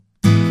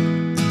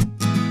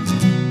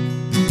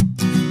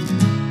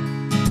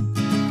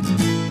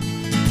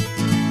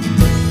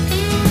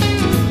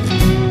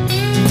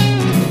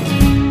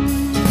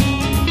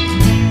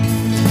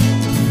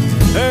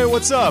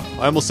What's up?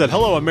 I almost said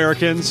hello,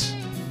 Americans,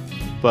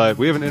 but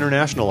we have an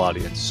international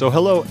audience. So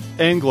hello,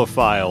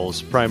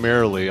 Anglophiles,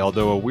 primarily,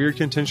 although a weird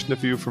contingent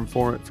of you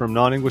from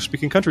non-English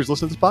speaking countries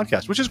listen to this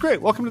podcast, which is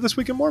great. Welcome to This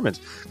Week in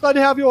Mormons. Glad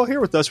to have you all here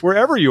with us,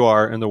 wherever you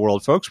are in the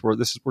world, folks. We're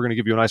going to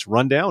give you a nice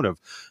rundown of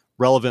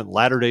relevant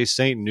Latter-day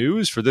Saint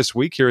news for this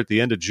week here at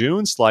the end of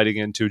June, sliding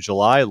into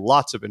July.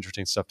 Lots of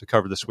interesting stuff to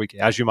cover this week,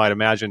 as you might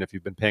imagine, if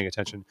you've been paying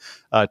attention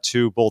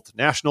to both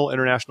national,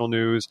 international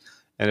news,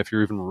 and if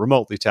you're even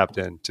remotely tapped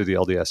into the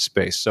LDS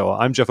space. So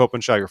I'm Jeff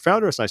Openshaw, your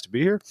founder. It's nice to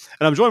be here.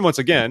 And I'm joined once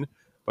again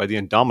by the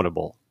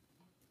indomitable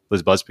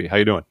Liz Busby. How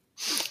you doing?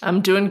 I'm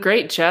doing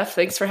great, Jeff.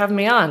 Thanks for having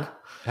me on.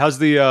 How's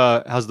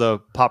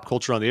the Pop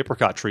Culture on the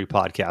Apricot Tree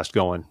podcast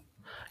going?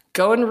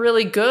 Going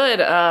really good.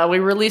 We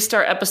released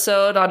our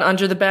episode on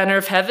Under the Banner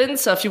of Heaven.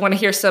 So if you want to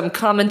hear some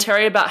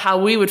commentary about how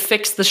we would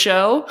fix the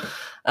show,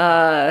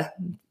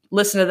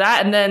 listen to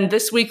that. And then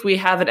this week we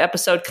have an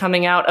episode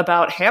coming out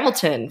about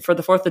Hamilton for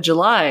the 4th of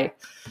July,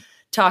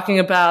 talking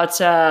about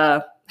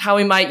how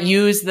we might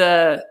use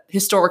the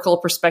historical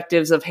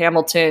perspectives of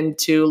Hamilton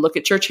to look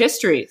at church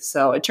history.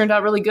 So it turned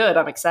out really good.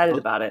 I'm excited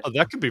about it. Oh,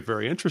 that could be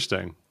very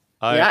interesting.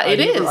 It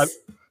is.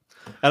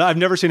 And I've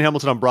never seen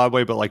Hamilton on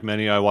Broadway, but like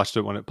many, I watched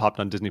it when it popped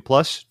on Disney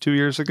Plus 2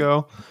 years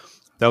ago.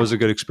 That was a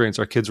good experience.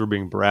 Our kids were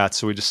being brats,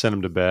 so we just sent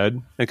them to bed.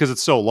 And because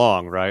it's so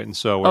long, right? And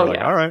so we're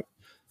all right.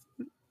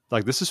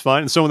 Like, this is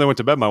fine. And so when they went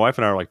to bed, my wife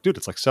and I were like, dude,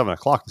 it's like 7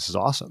 o'clock. This is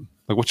awesome.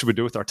 Like, what should we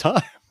do with our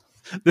time?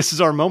 This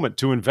is our moment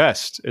to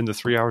invest in the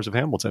 3 hours of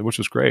Hamilton, which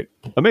was great.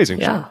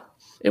 Amazing show.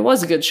 It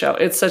was a good show.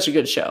 It's such a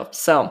good show.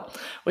 So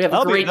we have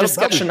a great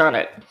discussion on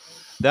it.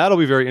 That'll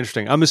be very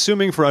interesting. I'm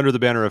assuming for Under the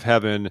Banner of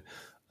Heaven,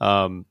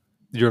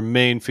 your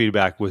main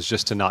feedback was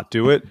just to not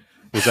do it.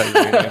 Was that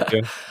your main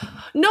idea?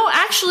 No,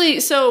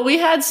 actually, so we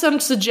had some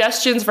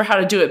suggestions for how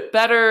to do it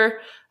better.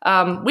 We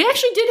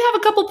actually did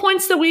have a couple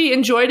points that we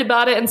enjoyed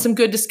about it and some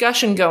good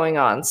discussion going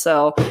on.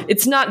 So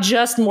it's not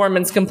just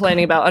Mormons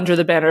complaining about Under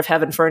the Banner of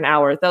Heaven for an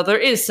hour, though there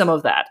is some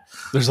of that.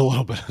 There's a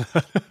little bit of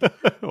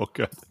that.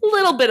 Okay. A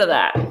little bit of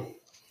that.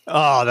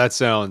 Oh, that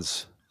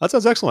sounds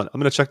excellent. I'm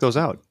going to check those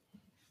out.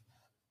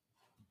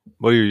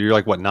 Well, you're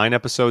like, 9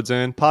 episodes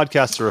in?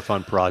 Podcasts are a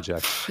fun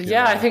project.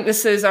 Yeah, I think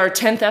this is our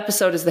 10th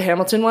episode is the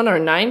Hamilton one, or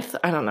 9th.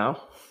 I don't know.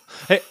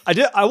 Hey,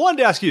 I wanted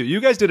to ask you.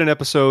 You guys did an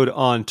episode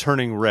on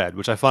Turning Red,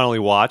 which I finally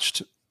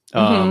watched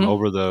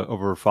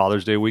over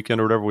Father's Day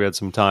weekend or whatever. We had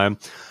some time.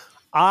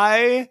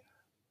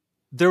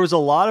 There was a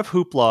lot of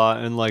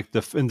hoopla in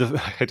I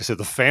hate to say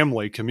the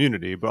family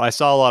community, but I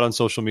saw a lot on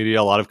social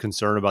media, a lot of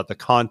concern about the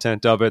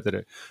content of it, that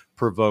it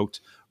provoked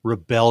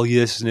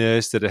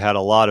rebelliousness, that it had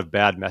a lot of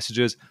bad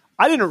messages.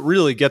 I didn't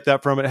really get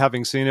that from it,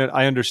 having seen it.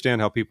 I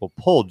understand how people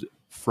pulled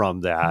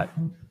from that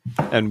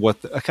and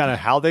what kind of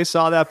how they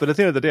saw that. But at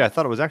the end of the day, I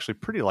thought it was actually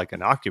pretty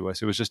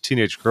innocuous. It was just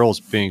teenage girls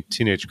being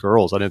teenage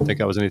girls. I didn't think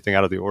that was anything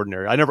out of the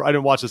ordinary. I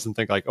didn't watch this and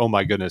think like, oh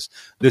my goodness,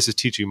 this is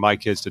teaching my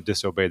kids to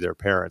disobey their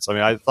parents. I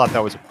mean, I thought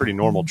that was a pretty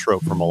normal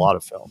trope from a lot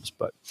of films,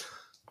 but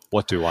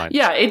what do I know?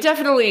 Yeah, it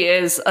definitely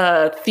is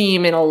a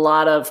theme in a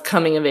lot of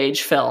coming of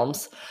age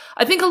films.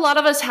 I think a lot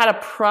of us had a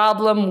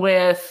problem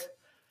with,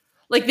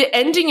 the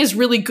ending is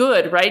really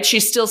good, right?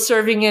 She's still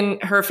serving in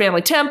her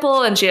family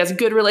temple and she has a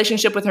good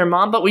relationship with her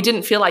mom, but we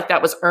didn't feel like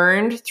that was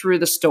earned through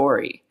the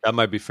story. That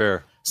might be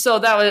fair.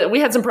 So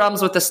we had some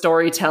problems with the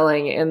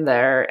storytelling in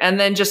there. And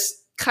then just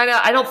kind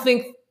of, I don't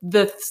think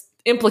the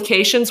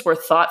implications were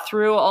thought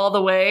through all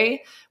the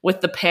way,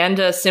 with the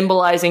panda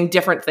symbolizing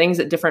different things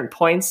at different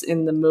points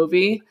in the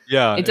movie.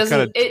 Yeah.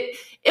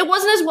 It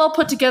wasn't as well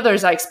put together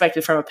as I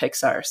expected from a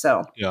Pixar.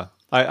 So yeah.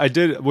 I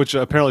did, which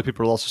apparently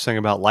people are also saying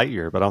about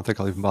Lightyear, but I don't think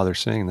I'll even bother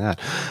saying that.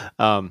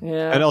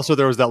 And also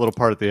there was that little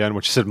part at the end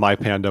which said "My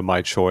panda,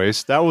 my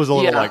choice." That was a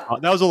little that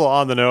was a little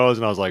on the nose,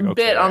 and I was like, okay.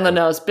 Bit on the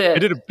nose, bit.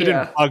 It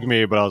didn't bug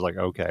me, but I was like,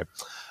 okay.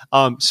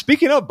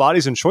 Speaking of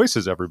bodies and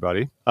choices,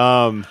 everybody.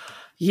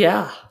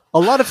 Yeah. A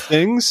lot of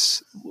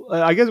things.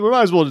 I guess we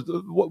might as well.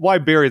 Why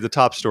bury the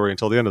top story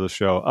until the end of the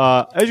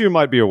show? As you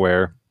might be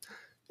aware,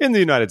 in the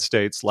United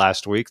States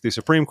last week, the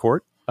Supreme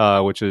Court,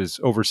 which is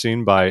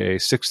overseen by a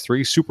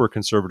 6-3 super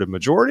conservative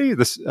majority,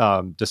 this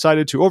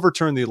decided to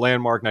overturn the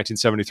landmark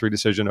 1973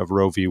 decision of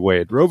Roe v.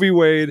 Wade. Roe v.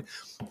 Wade,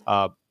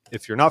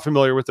 if you're not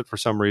familiar with it for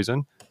some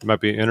reason, it might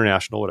be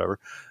international, whatever.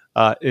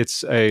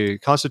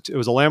 It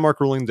was a landmark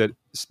ruling that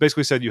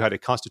basically said you had a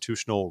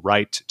constitutional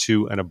right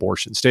to an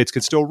abortion. States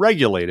could still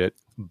regulate it,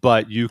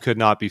 but you could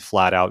not be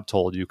flat out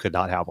told you could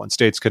not have one.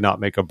 States could not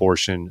make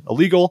abortion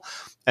illegal,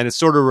 and it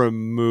sort of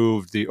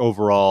removed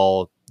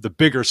the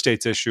bigger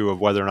states issue of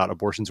whether or not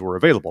abortions were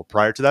available.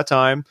 Prior to that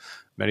time,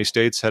 many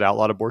states had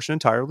outlawed abortion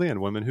entirely, and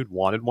women who'd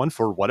wanted one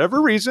for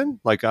whatever reason,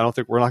 I don't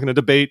think we're not going to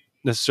debate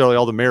necessarily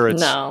all the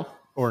merits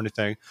or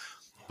anything,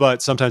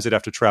 but sometimes they'd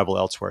have to travel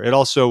elsewhere. It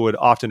also would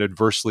often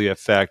adversely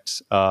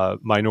affect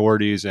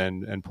minorities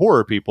and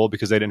poorer people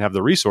because they didn't have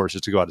the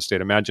resources to go out of state.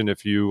 Imagine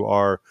if you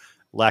are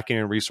lacking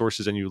in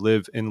resources and you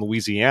live in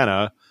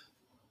Louisiana,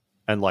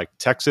 and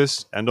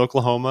Texas and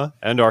Oklahoma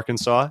and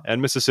Arkansas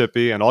and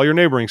Mississippi and all your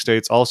neighboring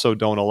states also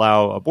don't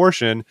allow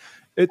abortion.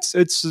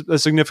 it's a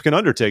significant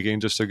undertaking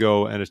just to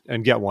go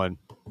and get one.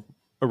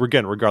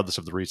 Again, regardless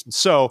of the reason.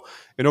 So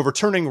in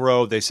overturning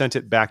Roe, they sent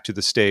it back to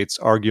the states,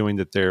 arguing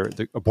that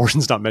the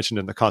abortion's not mentioned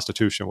in the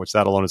Constitution, which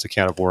that alone is a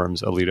can of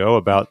worms, Alito,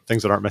 about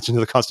things that aren't mentioned in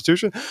the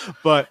Constitution.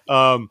 But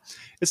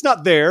it's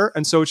not there,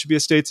 and so it should be a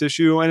state's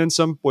issue. And in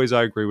some ways,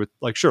 I agree with,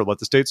 like, sure, let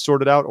the states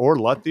sort it out, or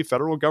let the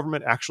federal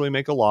government actually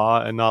make a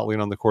law and not lean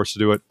on the courts to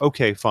do it.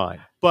 Okay,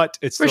 fine. But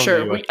it's for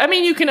sure. I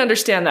mean, you can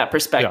understand that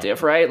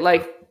perspective, right?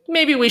 Like,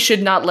 maybe we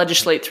should not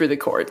legislate through the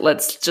court.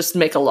 Let's just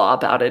make a law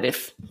about it.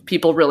 If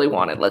people really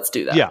want it, let's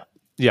do that.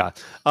 Yeah.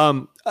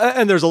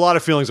 And there's a lot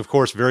of feelings, of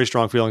course, very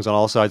strong feelings on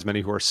all sides,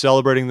 many who are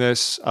celebrating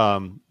this,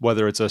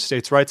 whether it's a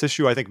states' rights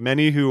issue. I think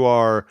many who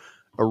are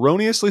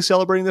erroneously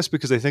celebrating this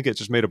because they think it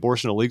just made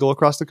abortion illegal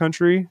across the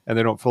country, and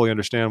they don't fully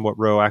understand what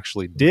Roe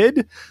actually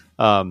did,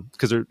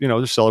 because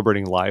they're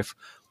celebrating life.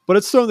 But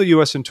it's thrown the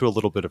U.S. into a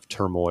little bit of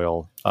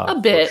turmoil. A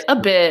bit.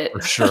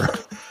 For sure.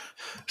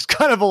 There's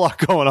kind of a lot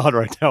going on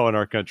right now in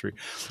our country.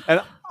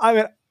 And I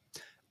mean,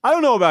 I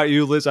don't know about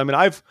you, Liz. I mean,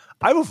 I've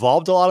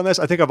evolved a lot on this.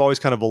 I think I've always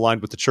kind of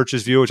aligned with the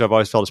church's view, which I've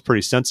always felt is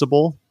pretty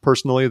sensible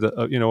personally, that,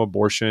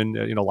 abortion,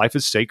 life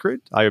is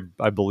sacred.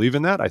 I believe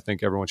in that. I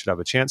think everyone should have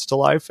a chance to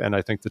life. And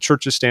I think the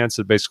church's stance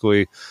that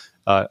basically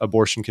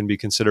abortion can be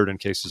considered in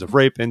cases of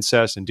rape,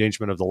 incest,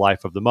 endangerment of the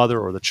life of the mother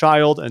or the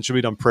child, and should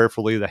be done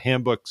prayerfully. The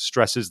handbook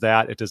stresses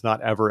that. It does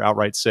not ever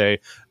outright say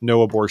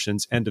no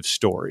abortions, end of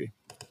story.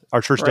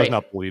 Our church does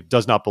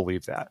not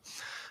believe that.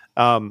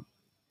 And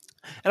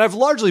I've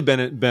largely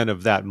been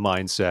of that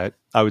mindset,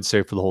 I would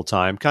say, for the whole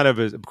time. Kind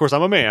of course,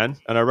 I'm a man,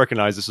 and I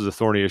recognize this is a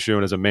thorny issue,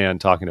 and as a man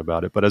talking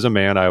about it, but as a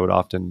man, I would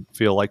often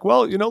feel like,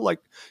 well, like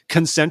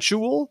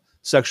consensual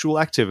sexual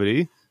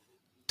activity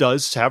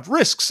does have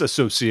risks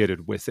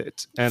associated with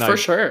it. And for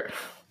sure.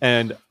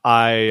 And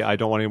I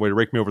don't want anybody to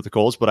rake me over the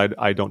coals, but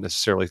I don't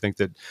necessarily think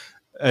that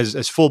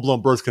as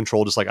full-blown birth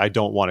control, just like I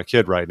don't want a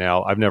kid right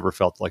now, I've never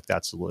felt like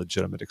that's a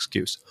legitimate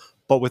excuse.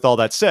 But with all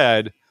that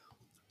said,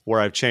 where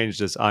I've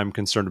changed is I'm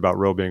concerned about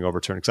Roe being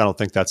overturned, because I don't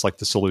think that's like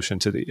the solution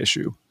to the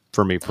issue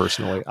for me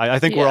personally. I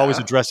think we're always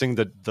addressing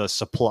the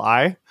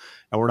supply,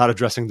 and we're not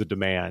addressing the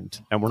demand,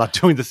 and we're not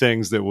doing the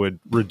things that would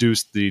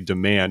reduce the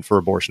demand for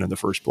abortion in the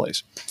first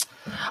place.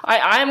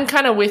 I'm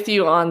kind of with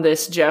you on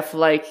this, Jeff.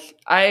 Like,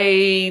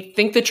 I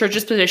think the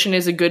church's position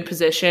is a good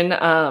position.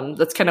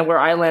 That's kind of where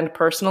I land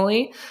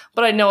personally.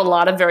 But I know a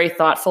lot of very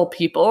thoughtful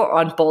people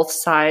on both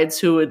sides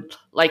who would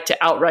like to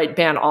outright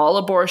ban all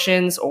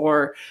abortions,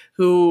 or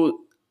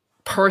who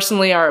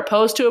personally are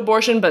opposed to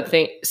abortion, but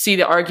see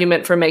the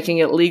argument for making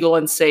it legal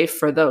and safe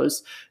for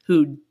those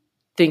who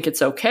think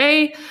it's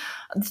okay.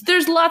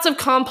 There's lots of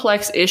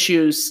complex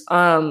issues.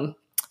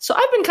 So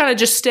I've been kind of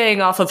just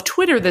staying off of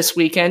Twitter this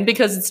weekend,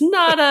 because it's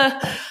not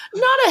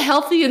a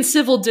healthy and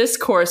civil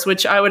discourse,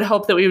 which I would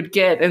hope that we would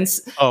get. And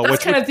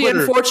that's kind of the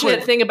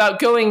unfortunate thing about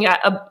going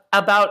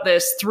about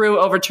this through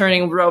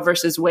overturning Roe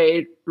versus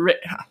Wade.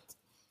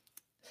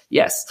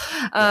 Yes,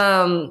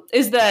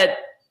 is that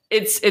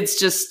it's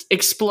just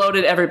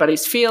exploded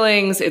everybody's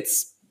feelings.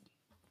 It's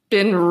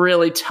been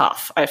really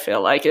tough. I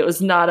feel like it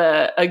was not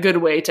a good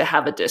way to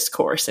have a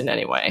discourse in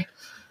any way.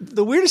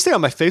 The weirdest thing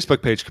on my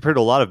Facebook page, compared to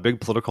a lot of big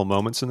political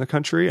moments in the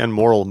country and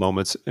moral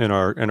moments in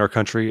our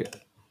country,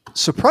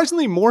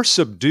 surprisingly more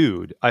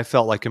subdued, I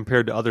felt like,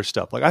 compared to other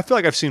stuff. Like, I feel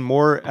like I've seen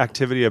more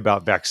activity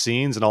about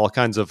vaccines and all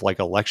kinds of like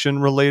election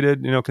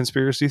related,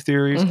 conspiracy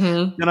theories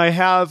than I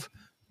have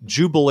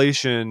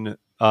jubilation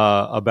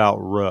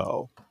about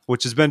Roe,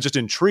 which has been just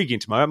intriguing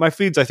to my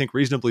feed's, I think,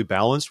 reasonably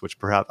balanced, which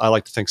perhaps I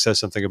like to think says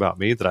something about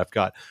me, that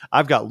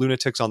I've got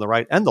lunatics on the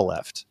right and the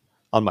left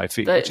on my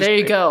feed. There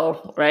you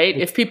go, right?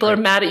 If people are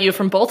mad at you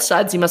from both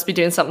sides, you must be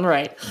doing something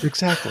right.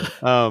 Exactly.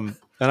 And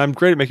I'm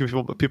great at making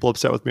people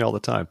upset with me all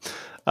the time.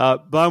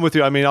 But I'm with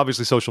you. I mean,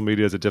 obviously, social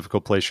media is a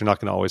difficult place. You're not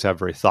going to always have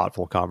very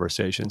thoughtful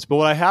conversations. But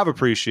what I have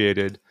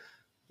appreciated,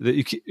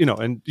 that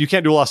and you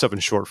can't do a lot of stuff in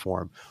short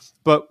form,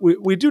 but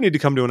we do need to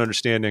come to an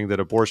understanding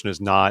that abortion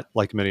is not,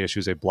 like many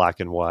issues, a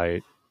black and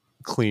white,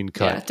 clean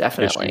cut. Yeah,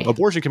 definitely. issue.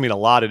 Abortion can mean a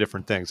lot of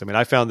different things. I mean,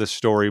 I found this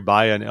story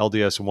by an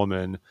LDS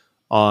woman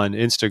on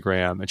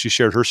Instagram, and she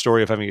shared her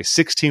story of having a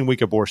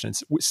 16-week abortion.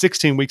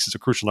 16 weeks is a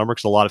crucial number,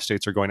 because a lot of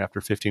states are going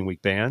after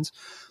 15-week bans.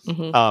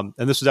 And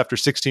this was after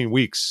 16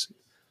 weeks,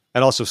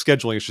 and also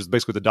scheduling issues.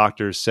 Basically, the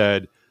doctors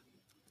said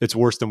it's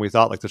worse than we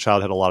thought. Like, the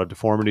child had a lot of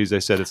deformities. They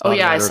said it's not. Oh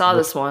yeah, I saw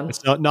this one.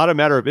 It's not a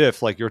matter of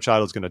if, like, your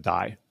child is going to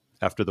die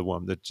after the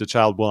womb. The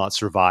child will not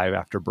survive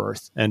after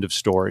birth. End of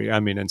story. I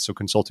mean, and so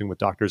consulting with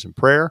doctors in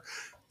prayer,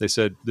 they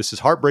said this is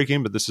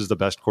heartbreaking, but this is the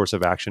best course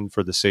of action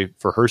for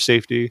her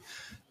safety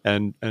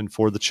and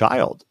for the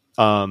child.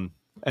 And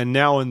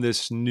now in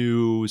this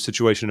new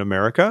situation in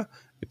America,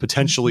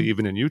 potentially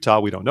even in Utah,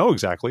 we don't know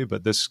exactly,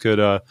 but this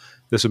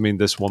would mean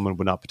this woman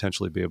would not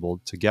potentially be able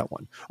to get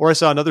one. Or I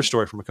saw another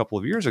story from a couple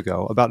of years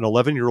ago about an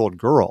 11-year-old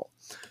girl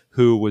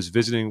who was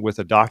visiting with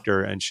a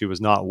doctor, and she was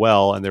not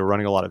well, and they were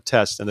running a lot of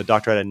tests, and the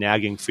doctor had a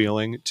nagging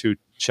feeling to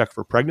check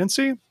for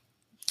pregnancy.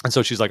 And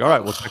so she's like, all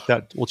right, we'll check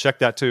that. We'll check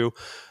that too.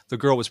 The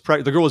girl was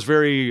the girl was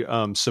very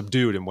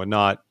subdued and would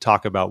not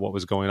talk about what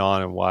was going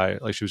on and why.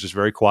 Like, she was just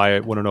very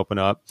quiet, wouldn't open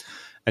up.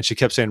 And she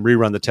kept saying,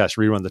 rerun the test,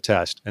 rerun the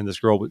test. And this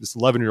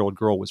 11-year-old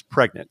girl was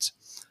pregnant.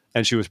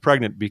 And she was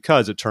pregnant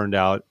because it turned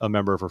out a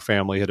member of her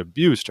family had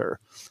abused her.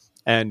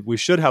 And we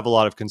should have a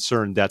lot of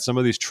concern that some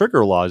of these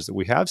trigger laws that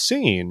we have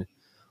seen,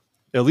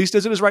 at least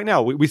as it is right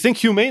now, we think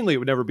humanely it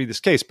would never be this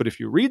case. But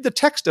if you read the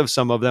text of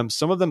some of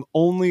them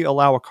only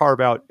allow a carve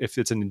out if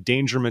it's an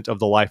endangerment of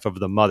the life of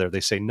the mother. They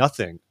say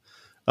nothing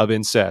of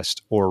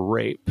incest or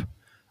rape.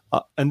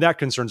 And that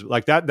concerns me.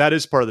 Like that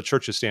is part of the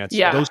church's stance.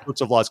 Yeah. Those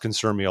sorts of laws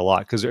concern me a lot,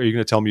 because are you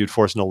going to tell me you'd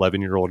force an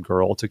 11-year-old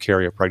girl to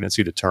carry a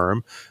pregnancy to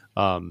term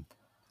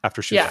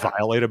after she's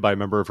violated by a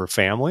member of her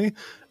family?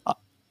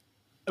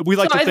 We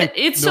like to think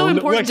it's so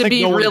important to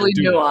be really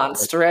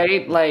nuanced,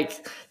 right?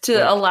 Like to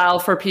allow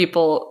for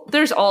people.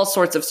 There's all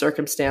sorts of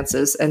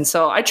circumstances, and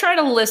so I try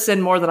to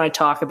listen more than I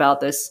talk about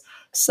this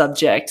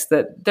subject.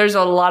 That there's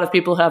a lot of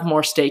people who have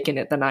more stake in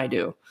it than I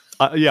do.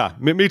 Yeah,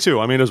 me too.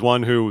 I mean, as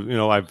one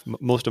who, I've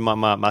most of my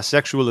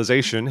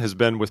sexualization has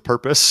been with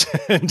purpose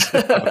and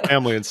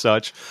family and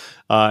such,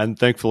 and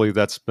thankfully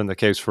that's been the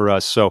case for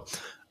us. So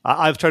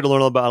I've tried to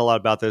learn a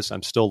lot about this.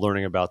 I'm still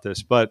learning about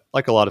this, but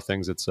like a lot of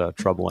things, it's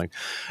troubling.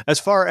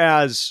 As far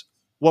as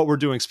what we're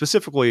doing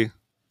specifically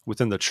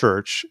within the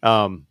church,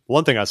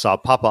 one thing I saw,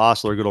 Papa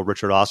Osler, good old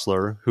Richard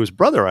Osler, whose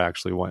brother I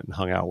actually went and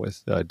hung out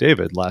with,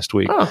 David, last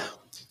week.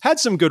 Had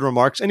some good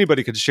remarks.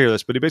 Anybody could share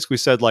this, but he basically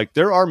said, like,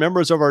 there are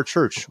members of our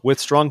church with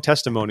strong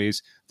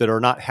testimonies that are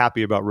not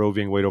happy about Roe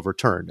v. Wade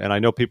overturned. And I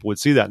know people would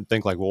see that and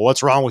think like, well,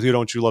 what's wrong with you?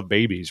 Don't you love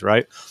babies,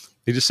 right?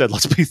 He just said,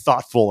 let's be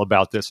thoughtful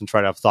about this and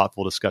try to have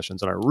thoughtful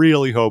discussions. And I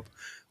really hope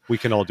we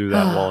can all do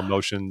that while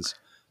emotions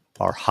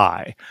are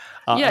high.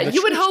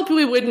 You would hope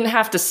we wouldn't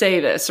have to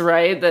say this,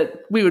 right?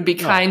 That we would be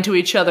kind to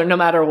each other no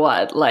matter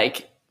what.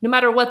 Like, no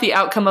matter what the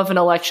outcome of an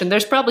election,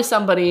 there's probably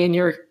somebody in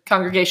your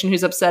congregation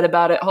who's upset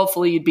about it.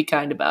 Hopefully you'd be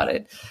kind about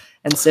it.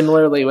 And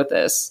similarly with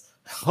this.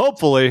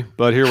 Hopefully,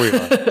 but here we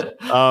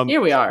are. Here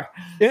we are.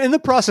 In the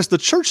process, the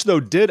church, though,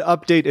 did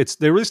update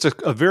they released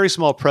a very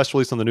small press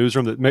release on the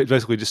newsroom that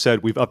basically just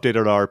said, we've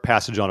updated our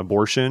passage on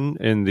abortion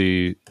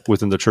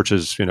within the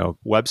church's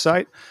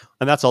website.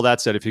 And that's all that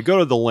said. If you go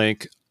to the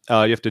link, you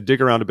have to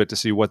dig around a bit to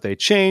see what they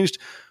changed.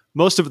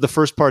 Most of the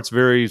first part's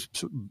very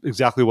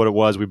exactly what it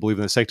was. We believe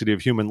in the sanctity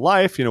of human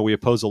life. We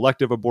oppose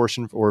elective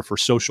abortion or for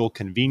social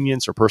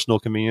convenience or personal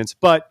convenience.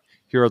 But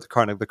here are the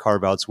kind of the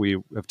carve-outs we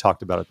have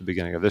talked about at the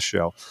beginning of this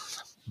show.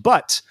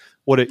 But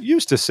what it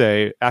used to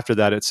say after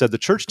that, it said the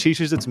church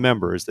teaches its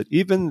members that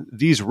even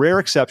these rare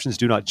exceptions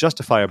do not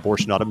justify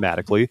abortion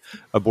automatically.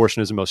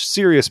 Abortion is a most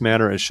serious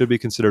matter and should be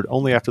considered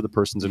only after the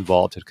persons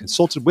involved had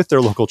consulted with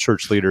their local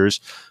church leaders.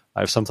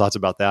 I have some thoughts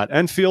about that,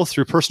 and feel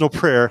through personal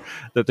prayer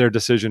that their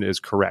decision is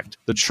correct.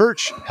 The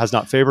church has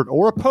not favored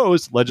or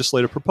opposed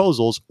legislative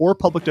proposals or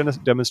public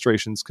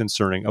demonstrations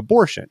concerning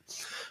abortion.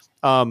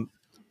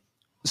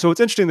 So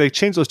it's interesting they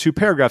changed those two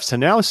paragraphs to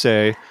now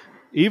say,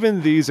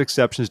 even these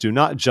exceptions do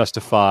not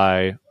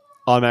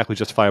automatically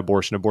justify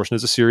abortion. Abortion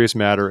is a serious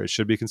matter. It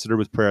should be considered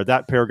with prayer.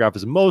 That paragraph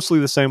is mostly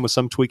the same with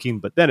some tweaking,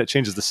 but then it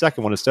changes the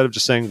second one. Instead of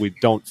just saying we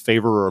don't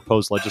favor or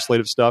oppose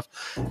legislative stuff,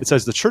 it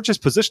says the church's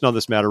position on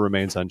this matter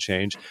remains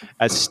unchanged.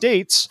 As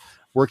states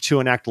work to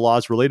enact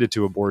laws related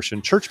to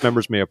abortion, church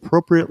members may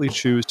appropriately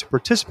choose to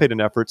participate in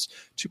efforts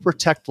to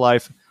protect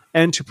life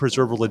and to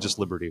preserve religious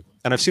liberty.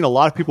 And I've seen a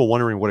lot of people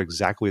wondering what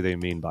exactly they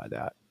mean by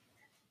that.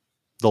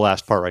 The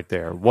last part right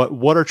there.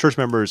 What are church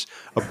members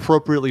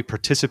appropriately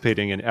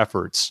participating in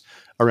efforts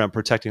around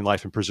protecting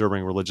life and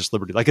preserving religious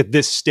liberty? Like at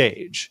this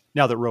stage,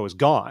 now that Roe is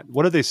gone,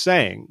 what are they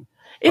saying?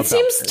 It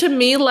seems to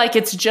me like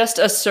it's just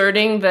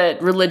asserting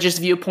that religious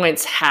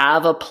viewpoints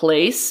have a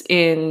place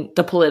in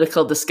the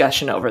political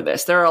discussion over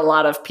this. There are a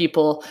lot of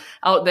people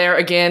out there,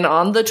 again,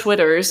 on the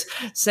Twitters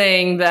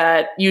saying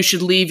that you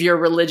should leave your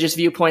religious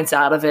viewpoints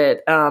out of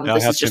it.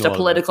 This is just a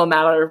political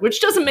matter,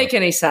 which doesn't make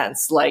any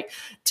sense, like,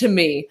 to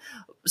me.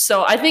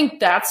 So I think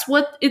that's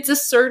what it's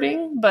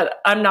asserting,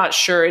 but I'm not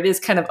sure. It is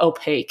kind of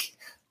opaque.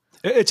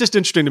 It's just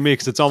interesting to me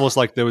because it's almost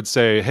like they would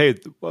say, hey,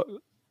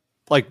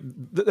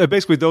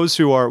 basically those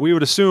who are, we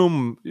would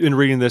assume in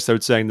reading this, they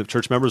would saying the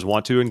church members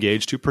want to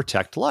engage to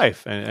protect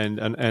life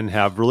and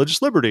have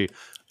religious liberty.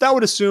 That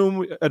would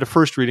assume at a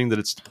first reading that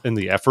it's in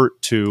the effort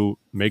to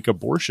make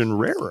abortion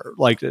rarer.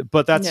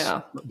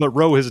 But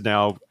Roe is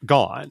now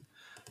gone.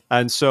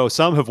 And so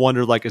some have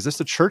wondered, like, is this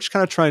the church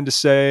kind of trying to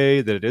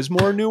say that it is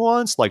more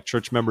nuanced? Like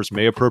church members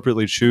may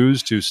appropriately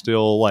choose to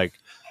still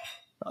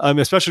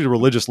especially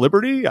religious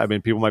liberty. I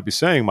mean, people might be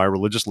saying my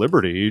religious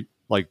liberty,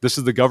 like this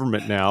is the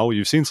government now.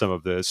 You've seen some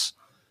of this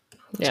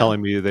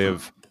telling me they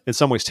have in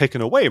some ways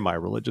taken away my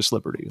religious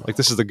liberty. Like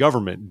this is the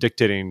government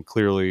dictating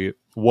clearly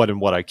what and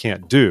what I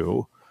can't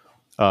do.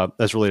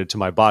 as related to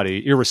my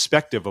body,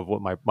 irrespective of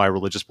what my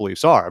religious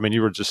beliefs are. I mean,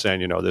 you were just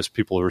saying, there's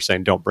people who are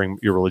saying don't bring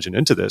your religion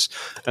into this.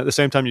 At the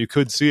same time, you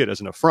could see it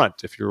as an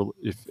affront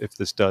if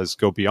this does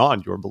go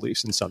beyond your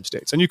beliefs in some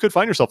states, and you could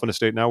find yourself in a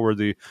state now where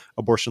the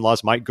abortion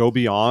laws might go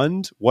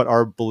beyond what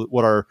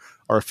our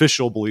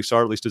official beliefs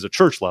are, at least as a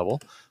church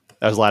level,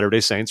 as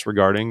Latter-day Saints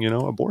regarding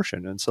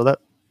abortion, and so that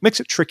makes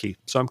it tricky.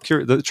 So I'm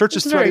curious. The church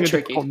is threading a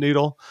difficult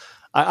needle.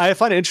 I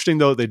find it interesting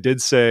though. They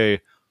did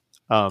say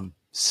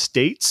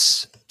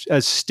states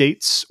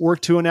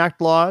work to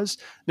enact laws.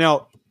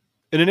 Now,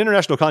 in an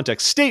international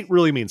context, state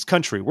really means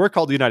country. We're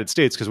called the United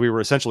States because we were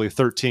essentially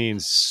 13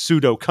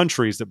 pseudo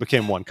countries that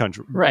became one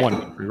country,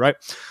 right?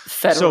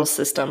 Federal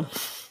system.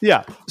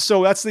 Yeah.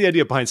 So that's the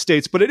idea behind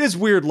states, but it is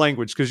weird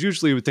language because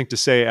usually you would think to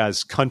say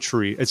as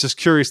country. It's just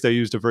curious they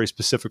used a very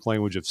specific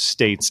language of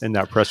states in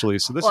that press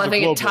release. So I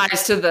think it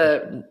ties to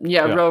the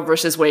Roe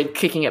versus Wade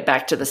kicking it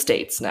back to the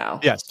states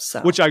now. Yes,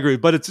 which I agree.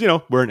 But it's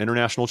we're an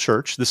international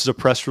church. This is a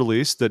press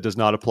release that does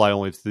not apply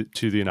only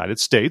to the United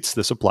States.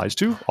 This applies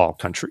to all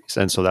countries,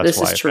 and so that's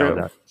why I found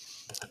that.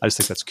 I just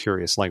think that's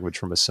curious language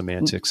from a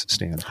semantics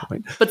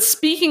standpoint. But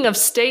speaking of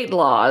state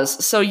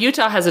laws, so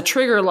Utah has a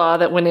trigger law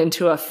that went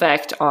into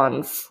effect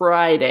on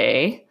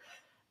Friday,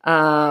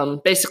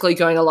 basically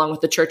going along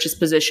with the church's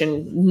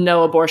position,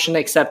 no abortion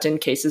except in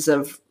cases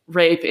of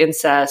rape,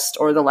 incest,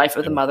 or the life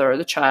of the mother or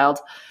the child.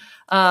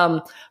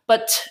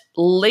 But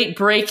late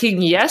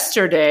breaking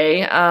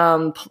yesterday,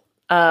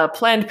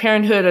 Planned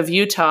Parenthood of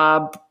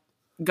Utah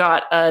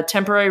got a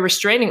temporary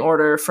restraining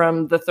order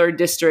from the 3rd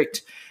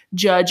District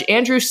Judge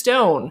Andrew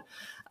Stone.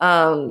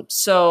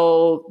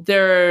 So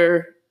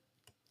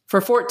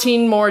for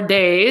 14 more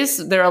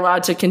days, they're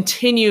allowed to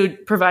continue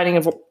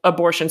providing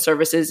abortion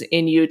services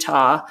in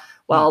Utah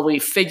while we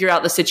figure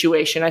out the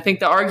situation. I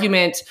think the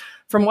argument,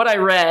 from what I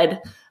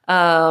read,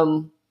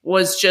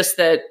 was just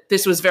that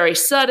this was very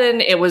sudden.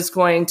 It was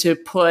going to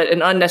put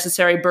an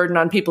unnecessary burden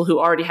on people who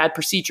already had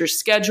procedures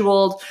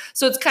scheduled.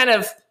 So it's kind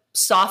of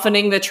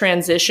softening the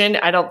transition.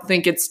 I don't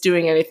think it's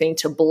doing anything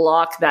to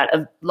block that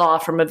law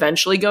from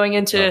eventually going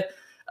into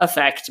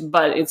effect,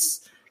 but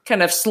it's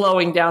kind of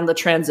slowing down the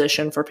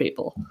transition for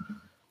people.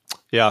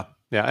 Yeah.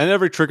 Yeah. And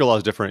every trigger law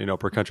is different,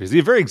 per country.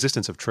 The very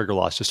existence of trigger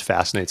laws just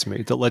fascinates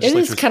me. The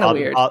legislatures it is kind of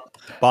weird.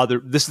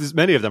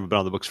 Many of them have been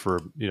on the books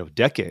for,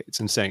 decades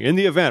and saying in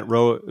the event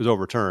Roe is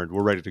overturned,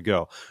 we're ready to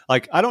go.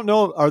 Like, I don't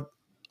know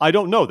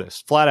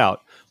this flat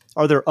out.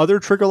 Are there other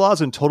trigger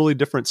laws in totally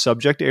different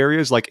subject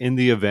areas? Like in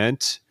the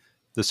event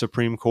the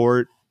Supreme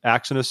Court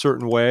acts in a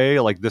certain way,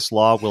 like this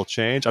law will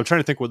change. I'm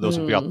trying to think what those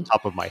would be off the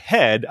top of my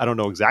head. I don't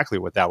know exactly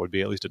what that would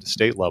be, at least at the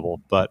state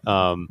level, but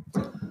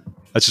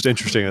that's just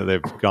interesting that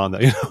they've gone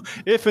that,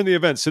 if in the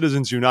event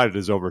Citizens United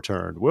is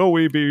overturned, will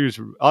we be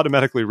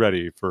automatically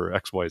ready for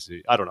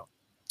XYZ? I don't know.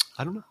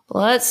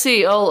 Let's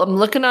see. Oh, I'm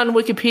looking on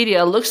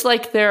Wikipedia. Looks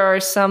like there are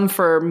some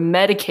for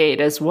Medicaid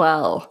as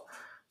well.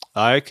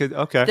 Okay.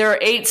 There are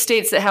 8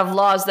 states that have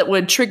laws that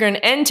would trigger an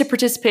end to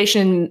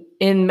participation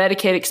in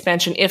Medicaid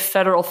expansion if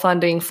federal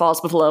funding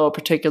falls below a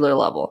particular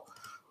level.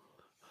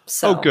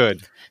 So,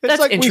 good. That's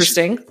like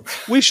interesting.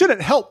 We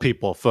shouldn't help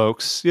people,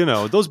 folks.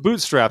 Those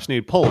bootstraps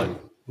need pulling.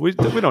 We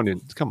don't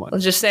need. Come on.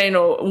 I'm just saying,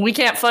 we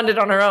can't fund it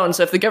on our own.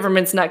 So if the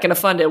government's not going to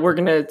fund it, we're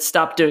going to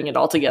stop doing it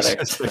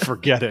altogether.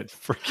 Forget it.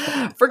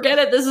 Forget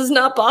it. This is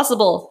not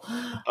possible.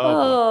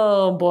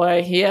 Oh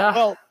boy.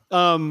 Yeah.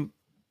 Well.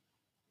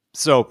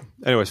 So,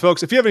 anyways,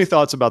 folks, if you have any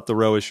thoughts about the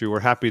Roe issue, we're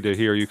happy to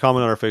hear you.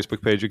 Comment on our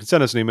Facebook page. You can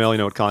send us an email,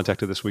 at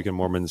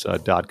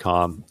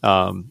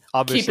contact@thisweekinmormons.com.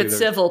 Keep it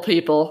civil,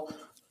 people.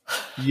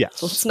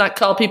 Yes. Let's not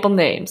call people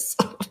names.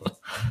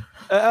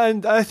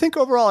 And I think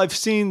overall I've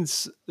seen,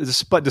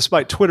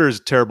 despite Twitter's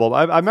terrible,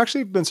 I've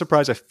actually been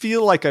surprised. I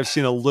feel like I've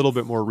seen a little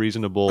bit more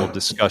reasonable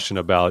discussion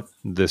about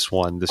this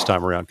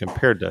time around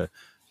compared to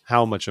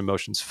how much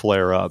emotions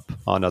flare up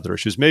on other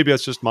issues. Maybe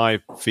that's just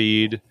my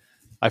feed.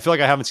 I feel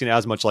like I haven't seen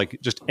as much like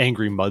just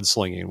angry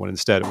mudslinging when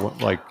instead,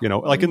 like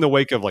in the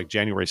wake of like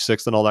January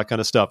 6th and all that kind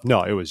of stuff.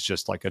 No, it was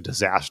just like a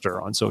disaster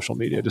on social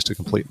media, just a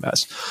complete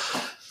mess.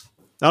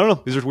 I don't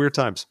know. These are weird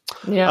times.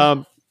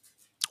 Yeah.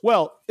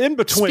 Well, in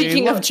between.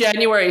 Speaking of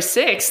January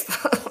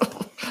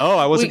 6th. Oh,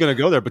 I wasn't going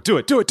to go there, but do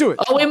it. Oh,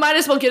 we might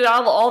as well get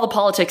all the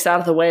politics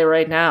out of the way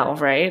right now,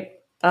 right?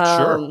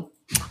 Sure.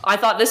 I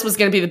thought this was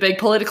going to be the big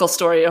political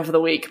story over the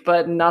week,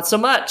 but not so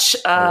much.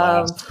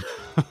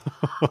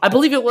 I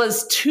believe it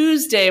was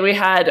Tuesday we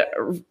had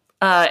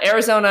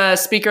Arizona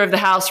Speaker of the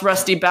House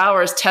Rusty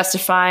Bowers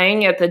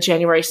testifying at the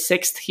January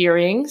 6th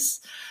hearings.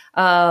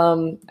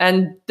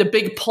 And the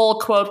big poll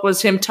quote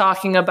was him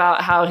talking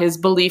about how his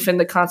belief in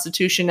the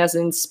Constitution as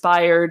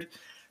inspired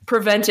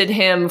prevented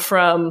him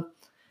from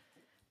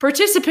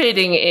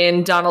participating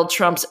in Donald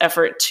Trump's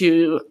effort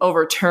to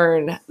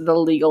overturn the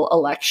legal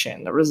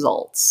election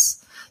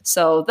results.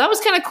 So that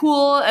was kind of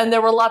cool. And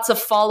there were lots of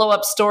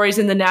follow-up stories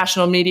in the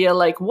national media,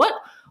 like what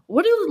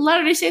do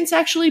Latter-day Saints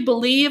actually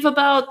believe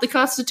about the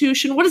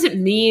Constitution? What does it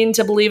mean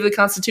to believe the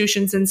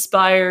Constitution's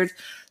inspired?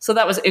 So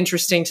that was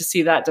interesting to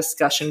see that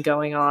discussion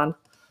going on.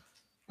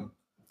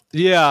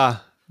 Yeah.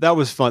 That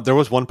was fun. There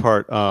was one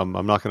part.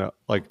 I'm not gonna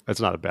like.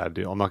 It's not a bad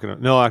deal. I'm not gonna.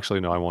 No, actually,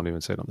 no. I won't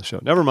even say it on the show.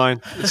 Never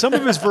mind. Some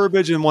of his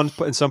verbiage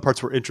in some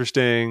parts were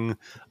interesting.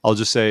 I'll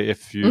just say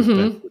if you've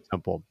been to the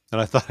temple,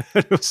 and I thought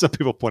some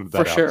people pointed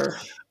that For out.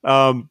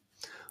 sure.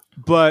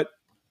 But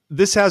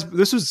this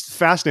was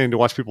fascinating to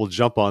watch people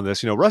jump on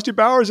this. Rusty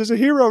Bowers is a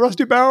hero.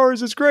 Rusty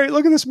Bowers is great.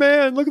 Look at this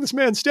man. Look at this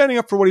man standing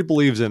up for what he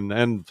believes in.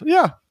 And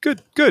yeah,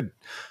 good.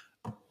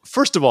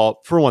 First of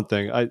all, for one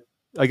thing,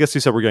 I guess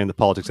you said we're getting the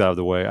politics out of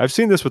the way. I've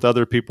seen this with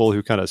other people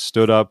who kind of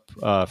stood up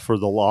for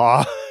the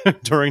law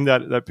during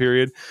that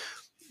period,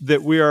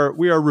 that we are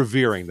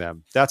revering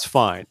them. That's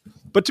fine.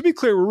 But to be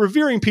clear, we're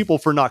revering people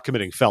for not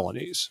committing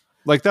felonies.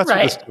 Like that's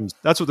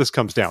what this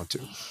comes down to.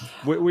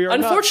 We are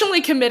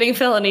unfortunately committing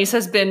felonies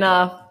has been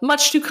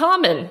much too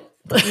common.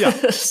 Yeah,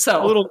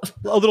 so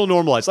a little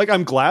normalized. Like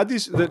I'm glad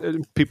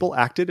that people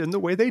acted in the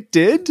way they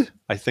did.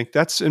 I think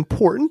that's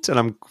important,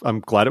 and I'm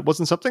glad it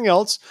wasn't something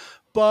else.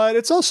 But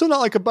it's also not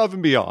like above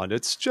and beyond.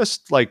 It's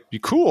just like,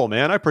 cool,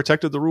 man. I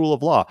protected the rule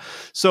of law.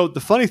 So the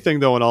funny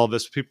thing, though, in all of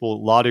this,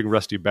 people lauding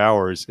Rusty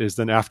Bowers, is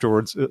then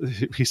afterwards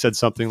he said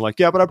something like,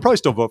 "Yeah, but I'd probably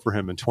still vote for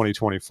him in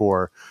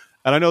 2024."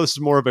 And I know this is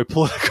more of a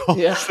political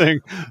thing,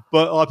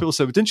 but a lot of people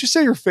say, "But didn't you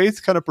say your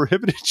faith kind of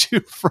prohibited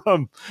you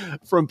from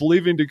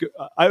believing to?"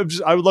 I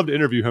would love to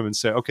interview him and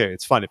say, "Okay,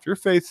 it's fine if your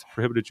faith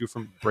prohibited you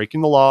from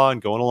breaking the law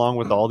and going along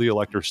with all the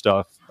elector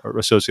stuff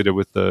associated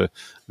with the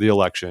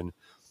election.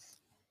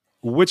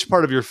 Which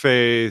part of your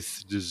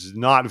faith is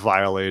not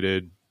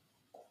violated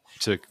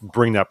to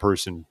bring that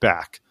person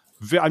back?"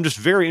 I'm just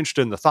very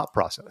interested in the thought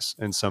process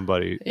in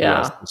somebody who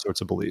has those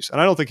sorts of beliefs.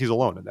 And I don't think he's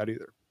alone in that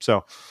either.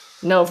 So,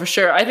 no, for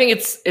sure. I think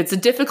it's a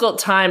difficult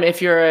time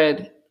if you're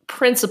a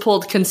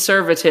principled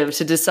conservative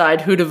to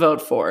decide who to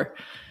vote for.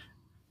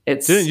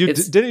 Aren't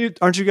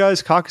you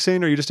guys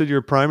caucusing, or you just did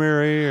your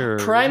primary? Or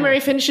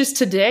primary finishes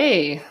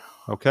today.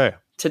 Okay.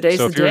 Today's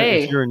the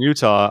day. If you're in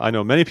Utah, I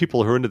know many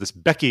people who are into this.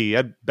 Becky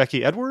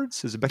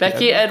Edwards? Is it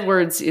Becky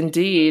Edwards,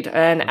 indeed.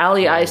 And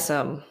Ali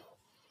Isom.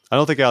 I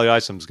don't think Ali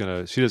Isom's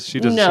going to. She doesn't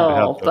seem to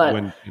have the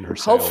win in her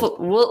sails. Hopefully,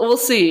 we'll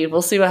see.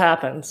 We'll see what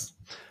happens.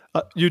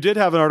 You did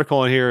have an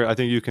article in here. I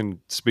think you can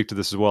speak to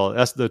this as well.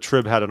 The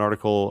Trib had an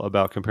article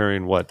about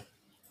comparing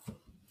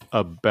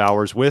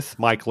Bowers with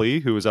Mike Lee,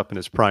 who was up in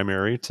his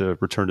primary to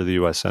return to the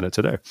U.S. Senate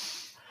today.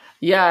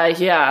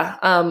 Yeah.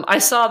 I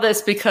saw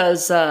this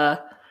because the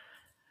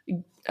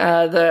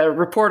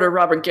reporter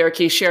Robert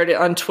Gehrke shared it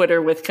on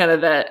Twitter with kind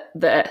of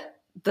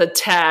the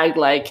tag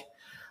like,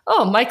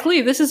 "Oh, Mike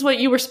Lee, this is what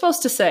you were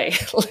supposed to say,"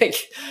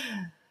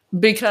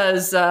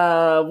 because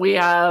we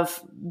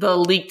have the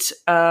leaked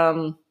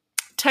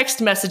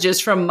text messages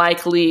from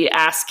Mike Lee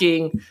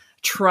asking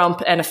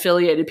Trump and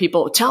affiliated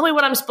people, "Tell me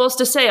what I'm supposed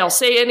to say. I'll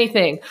say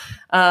anything."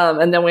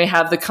 And then we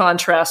have the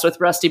contrast with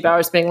Rusty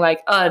Bowers being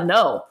like,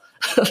 no.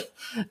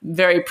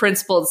 Very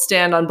principled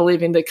stand on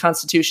believing the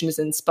Constitution is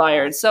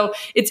inspired. So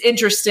it's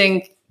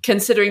interesting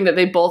considering that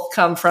they both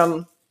come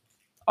from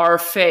our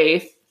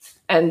faith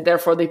and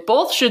therefore they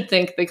both should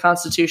think the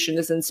Constitution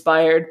is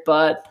inspired,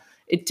 but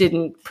it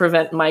didn't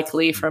prevent Mike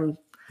Lee from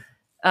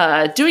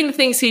doing the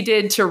things he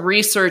did to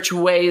research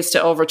ways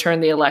to overturn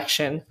the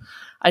election.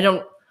 I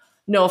don't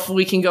know if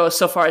we can go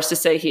so far as to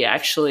say he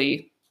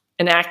actually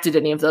enacted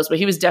any of those, but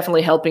he was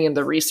definitely helping in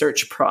the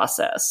research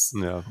process.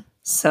 Yeah.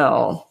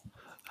 So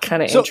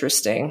kind of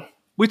interesting.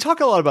 We talk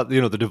a lot about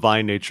the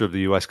divine nature of the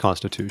U.S.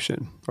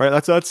 Constitution, right?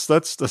 That's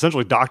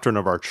essentially doctrine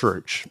of our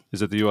church. Is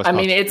that the U.S. I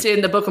mean, it's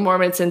in the Book of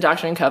Mormon, it's in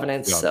Doctrine and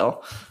Covenants. Yeah.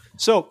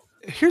 So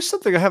here's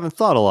something I haven't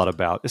thought a lot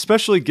about,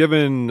 especially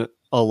given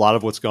a lot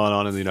of what's gone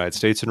on in the United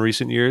States in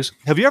recent years.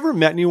 Have you ever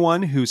met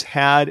anyone who's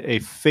had a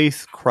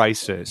faith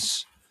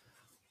crisis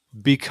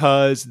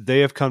because they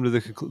have come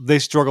to they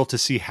struggle to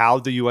see how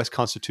the U.S.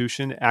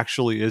 Constitution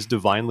actually is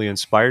divinely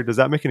inspired? Does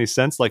that make any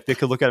sense? Like they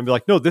could look at it and be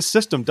like, "No, this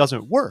system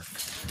doesn't work.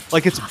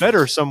 Like it's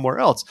better somewhere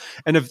else."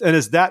 And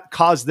has that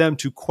caused them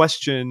to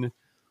question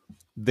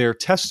their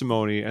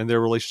testimony and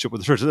their relationship with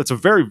the church?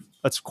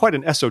 That's quite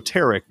an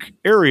esoteric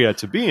area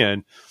to be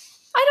in.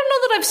 I don't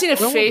know that I've seen a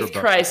faith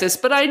crisis,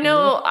 but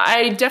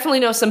I definitely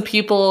know some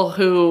people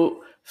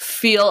who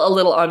feel a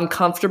little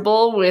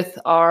uncomfortable with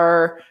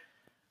our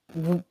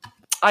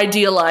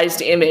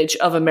idealized image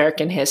of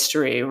American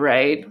history,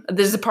 right?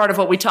 This is a part of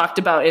what we talked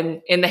about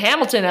in the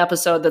Hamilton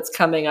episode that's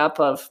coming up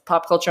of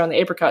Pop Culture on the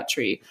Apricot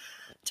Tree,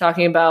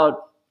 talking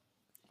about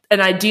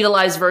an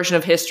idealized version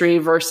of history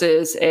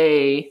versus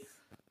a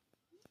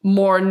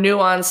more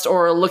nuanced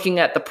or looking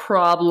at the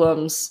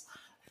problems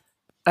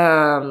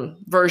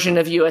version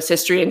of U.S.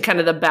 history and kind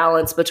of the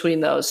balance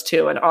between those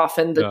two. And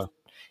often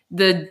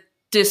the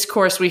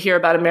discourse we hear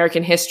about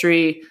American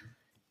history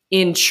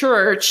in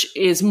church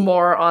is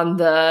more on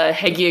the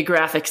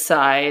hagiographic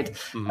side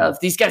of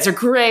these guys are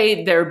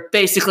great. They're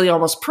basically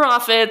almost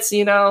prophets,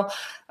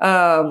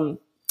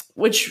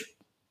 which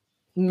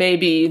may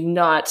be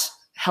not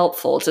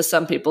helpful to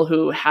some people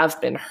who have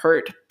been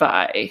hurt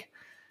by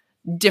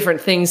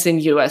different things in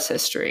U.S.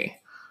 history.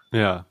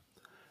 Yeah.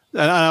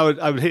 And I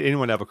would hate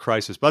anyone to have a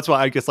crisis. But that's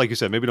why I guess, like you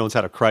said, maybe no one's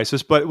had a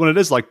crisis. But when it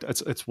is like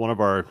it's one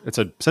of our, it's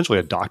essentially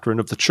a doctrine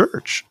of the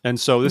church, and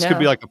so this could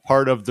be like a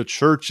part of the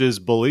church's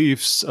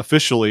beliefs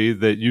officially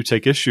that you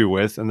take issue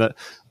with, and that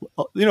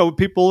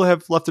people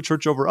have left the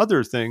church over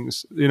other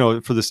things,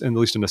 for this, at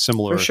least in a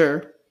similar, for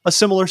sure, a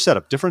similar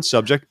setup, different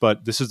subject,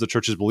 but this is the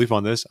church's belief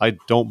on this. I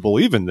don't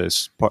believe in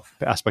this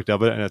aspect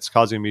of it, and it's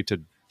causing me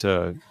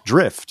to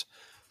drift.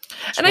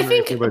 And I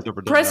think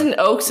President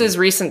Oakes's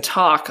recent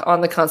talk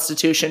on the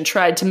Constitution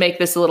tried to make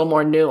this a little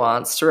more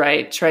nuanced,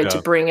 right? Tried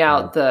to bring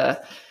out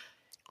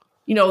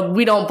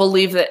we don't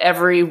believe that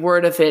every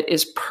word of it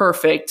is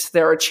perfect.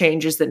 There are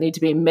changes that need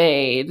to be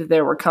made.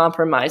 There were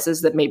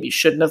compromises that maybe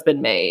shouldn't have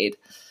been made.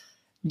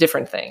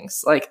 Different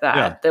things like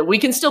that, that we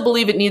can still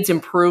believe it needs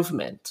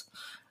improvement,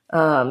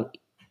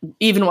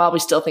 even while we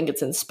still think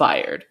it's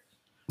inspired.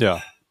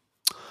 Yeah.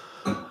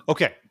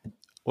 Okay.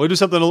 We'll do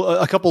something,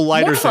 a couple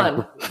lighter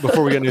things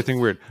before we get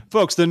anything weird.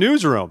 Folks, the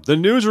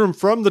newsroom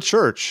from the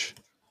church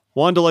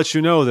wanted to let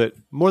you know that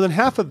more than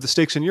half of the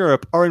stakes in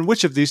Europe are in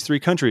which of these 3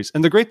 countries.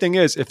 And the great thing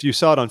is, if you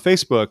saw it on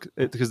Facebook,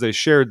 because they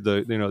shared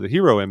the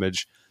hero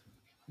image,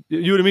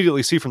 you would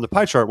immediately see from the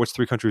pie chart which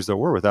 3 countries there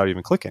were without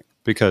even clicking,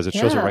 because it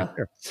shows it right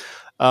there.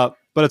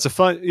 But it's a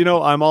fun,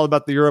 I'm all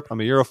about the Europe.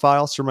 I'm a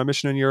Europhile, serve my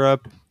mission in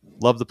Europe,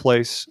 love the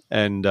place,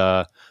 and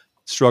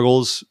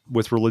struggles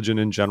with religion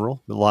in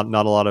general.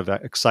 Not a lot of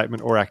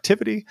excitement or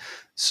activity.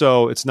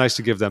 So it's nice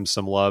to give them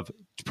some love.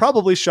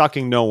 Probably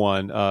shocking no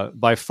one.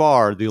 By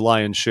far, the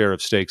lion's share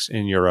of stakes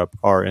in Europe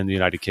are in the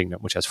United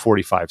Kingdom, which has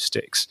 45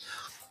 stakes.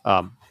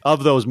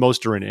 Of those,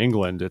 most are in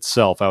England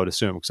itself, I would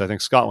assume, because I think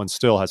Scotland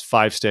still has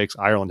 5 stakes.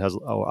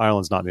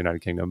 Ireland's not in the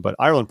United Kingdom, but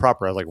Ireland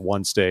proper has like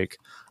 1 stake.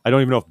 I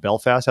don't even know if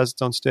Belfast has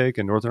its own stake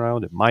in Northern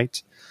Ireland. It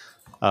might.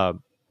 But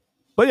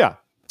yeah.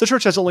 The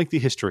church has a lengthy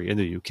history in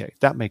the UK.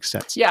 That makes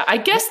sense. Yeah, I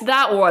guessed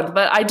that one,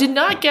 but I did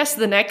not guess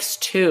the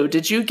next 2.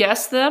 Did you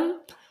guess them?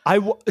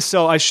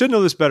 So I should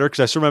know this better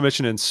because I saw my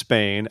mission in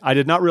Spain. I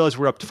did not realize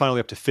we're finally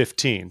up to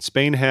 15.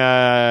 Spain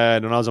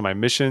had, when I was on my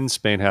mission,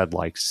 Spain had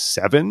like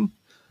 7.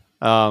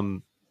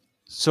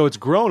 So it's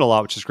grown a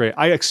lot, which is great.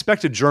 I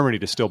expected Germany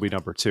to still be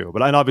number 2,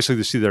 but obviously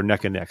you see they're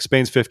neck and neck.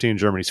 Spain's 15,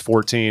 Germany's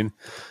 14.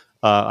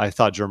 I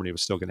thought Germany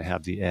was still going to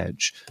have the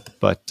edge.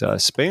 But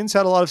Spain's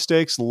had a lot of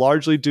stakes,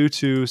 largely due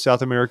to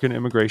South American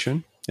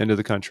immigration into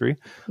the country.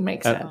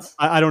 Makes sense.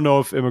 I don't know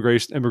if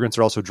immigrants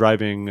are also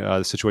driving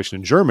the situation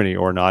in Germany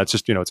or not. It's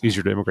just, it's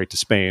easier to immigrate to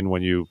Spain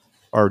when you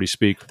already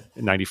speak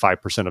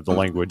 95% of the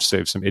language,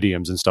 save some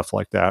idioms and stuff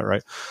like that,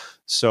 right?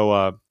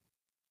 So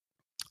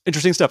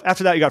interesting stuff.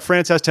 After that, you got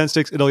France has 10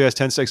 stakes. Italy has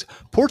 10 stakes.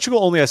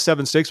 Portugal only has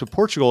 7 stakes, but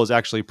Portugal is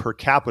actually per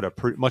capita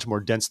much more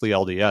densely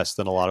LDS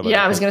than a lot of other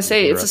I was going to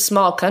say, it's a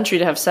small country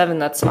to have 7.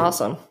 That's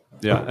awesome.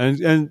 Yeah,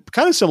 and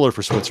kind of similar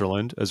for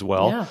Switzerland as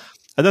well. Yeah.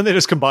 And then they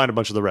just combine a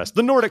bunch of the rest.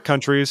 The Nordic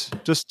countries,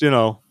 just,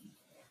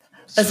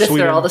 as if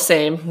they're all the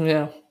same.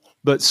 Yeah.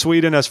 But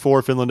Sweden has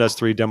 4, Finland has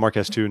 3, Denmark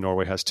has 2,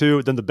 Norway has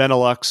 2. Then the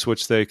Benelux,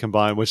 which they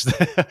combine,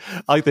 I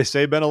like they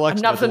say Benelux.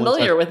 I'm not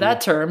familiar with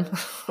that term.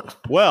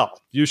 Well,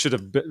 you should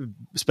have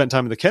spent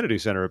time in the Kennedy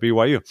Center at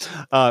BYU.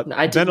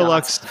 I did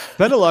Benelux.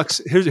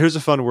 Benelux. Here's a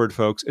fun word,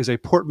 folks. Is a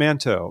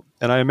portmanteau,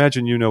 and I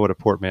imagine you know what a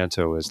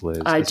portmanteau is,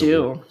 Liz. I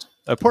do.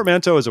 A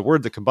portmanteau is a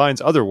word that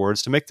combines other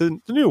words to make the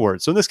new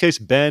word. So in this case,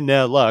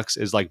 Benelux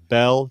is like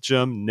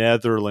Belgium,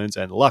 Netherlands,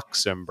 and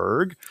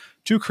Luxembourg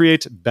to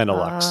create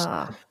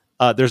Benelux.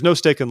 There's no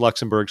stake in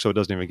Luxembourg, so it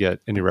doesn't even get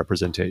any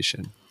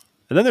representation.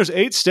 And then there's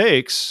 8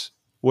 stakes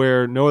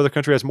where no other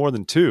country has more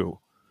than 2.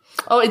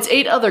 Oh, it's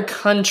 8 other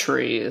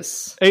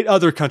countries. 8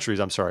 other countries.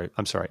 I'm sorry.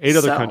 8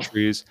 other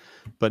countries,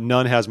 but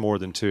none has more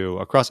than 2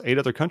 across 8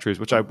 other countries,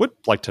 which I would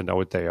like to know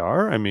what they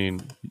are. I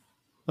mean,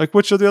 like,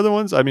 which are the other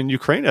ones? I mean,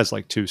 Ukraine has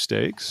like 2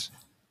 stakes.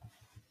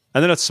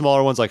 And then it's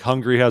smaller ones like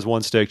Hungary has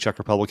 1 stake, Czech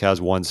Republic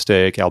has 1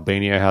 stake,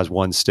 Albania has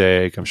 1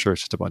 stake. I'm sure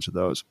it's just a bunch of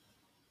those.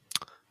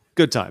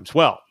 Good times.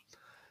 Well,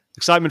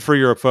 excitement for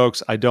Europe,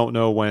 folks. I don't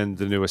know when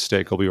the newest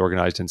stake will be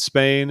organized in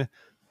Spain,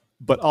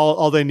 but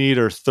all they need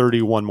are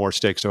 31 more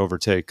stakes to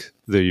overtake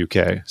the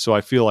UK. So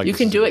I feel like you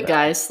can do it,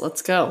 guys.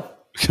 Let's go.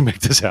 We can make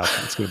this happen.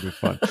 It's going to be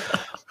fun.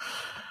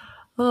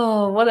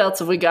 Oh, what else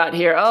have we got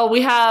here? Oh,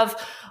 we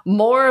have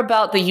more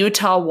about the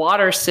Utah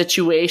water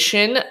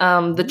situation.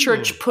 The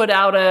church put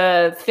out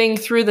a thing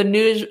through the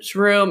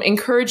newsroom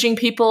encouraging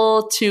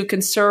people to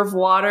conserve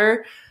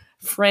water,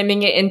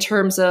 framing it in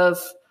terms of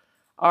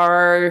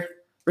our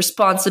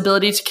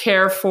responsibility to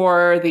care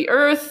for the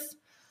earth,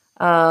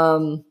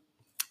 and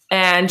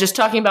just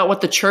talking about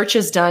what the church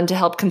has done to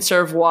help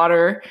conserve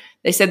water.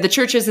 They said the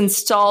church has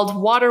installed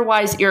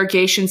water-wise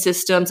irrigation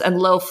systems and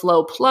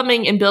low-flow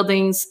plumbing in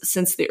buildings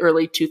since the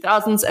early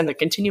 2000s, and they're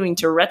continuing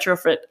to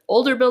retrofit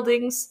older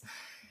buildings.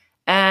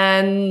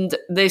 And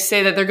they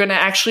say that they're going to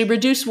actually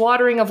reduce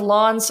watering of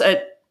lawns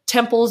at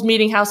temples,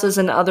 meeting houses,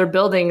 and other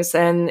buildings.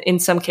 And in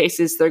some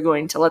cases, they're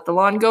going to let the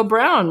lawn go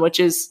brown,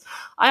 which is,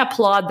 I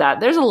applaud that.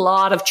 There's a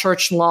lot of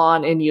church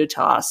lawn in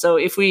Utah. So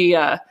if we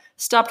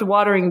stopped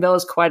watering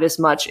those quite as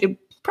much, it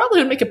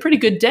probably would make a pretty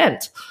good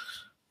dent.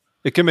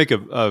 It can make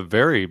a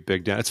very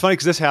big dent. It's funny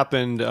because this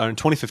happened in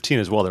 2015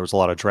 as well. There was a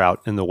lot of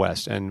drought in the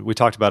West, and we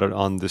talked about it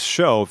on this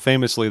show.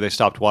 Famously, they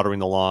stopped watering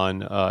the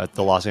lawn at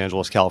the Los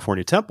Angeles,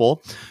 California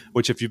Temple,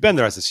 which, if you've been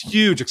there, has this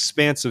huge,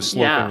 expansive,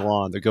 sloping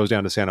lawn that goes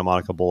down to Santa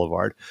Monica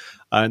Boulevard.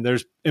 And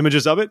there's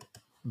images of it,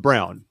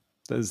 brown,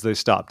 as they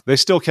stopped. They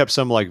still kept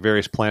some like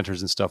various planters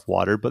and stuff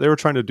watered, but they were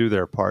trying to do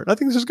their part. And I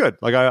think this is good.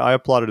 Like I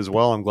applaud it as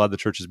well. I'm glad the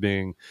church is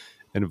being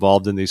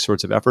involved in these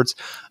sorts of efforts.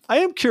 I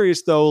am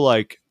curious though,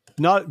 like,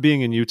 not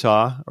being in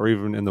Utah or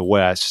even in the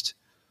West,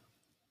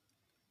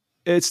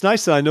 it's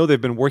nice that I know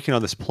they've been working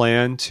on this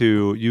plan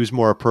to use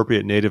more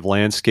appropriate native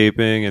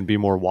landscaping and be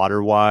more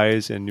water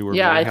wise and newer.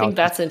 Yeah, I think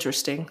that's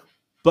interesting.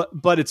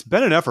 But it's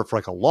been an effort for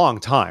like a long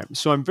time.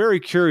 So I'm very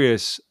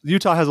curious.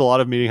 Utah has a lot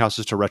of meeting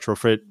houses to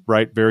retrofit,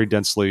 right? Very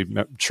densely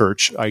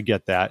church. I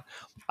get that.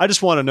 I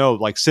just want to know,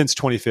 like, since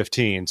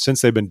 2015,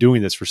 since they've been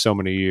doing this for so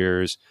many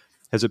years,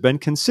 has it been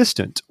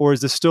consistent, or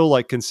is this still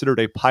like considered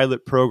a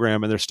pilot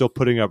program and they're still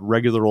putting up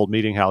regular old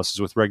meeting houses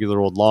with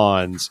regular old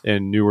lawns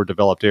in newer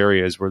developed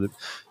areas where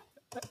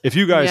if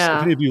you guys,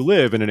 if any of you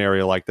live in an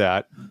area like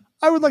that,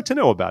 I would like to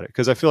know about it,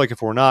 because I feel like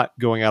if we're not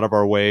going out of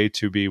our way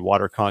to be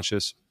water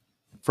conscious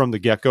from the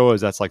get-go,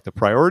 as that's like the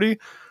priority,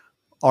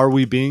 are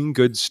we being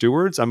good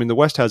stewards? I mean, the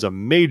West has a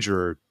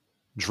major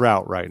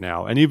drought right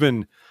now, and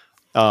even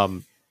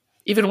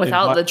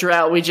without the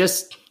drought, we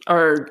just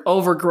are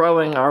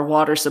overgrowing our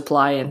water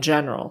supply in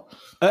general.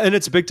 And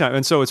it's big time.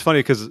 And so it's funny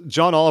because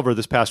John Oliver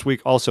this past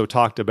week also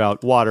talked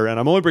about water. And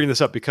I'm only bringing this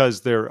up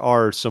because there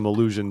are some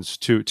allusions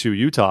to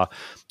Utah,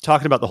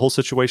 talking about the whole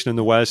situation in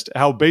the West,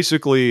 how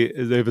basically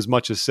they've as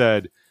much as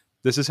said,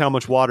 this is how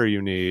much water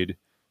you need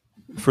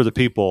for the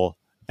people.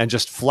 And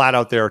just flat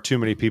out, there are too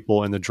many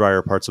people in the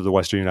drier parts of the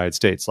Western United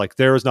States. Like,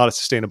 there is not a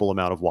sustainable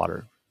amount of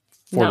water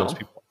for those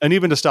people. And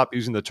even to stop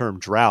using the term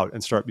drought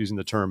and start using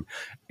the term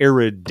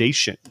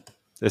aridation.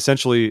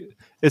 Essentially,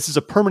 this is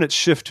a permanent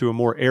shift to a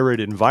more arid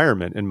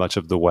environment in much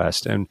of the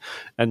West. And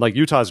like,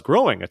 Utah's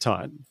growing a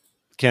ton.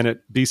 Can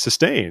it be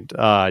sustained?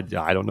 I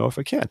don't know if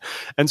it can.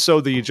 And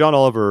so the John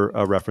Oliver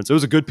reference, it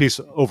was a good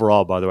piece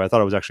overall, by the way. I thought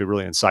it was actually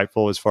really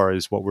insightful as far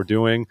as what we're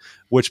doing,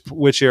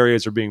 which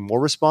areas are being more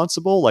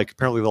responsible. Like,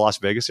 apparently the Las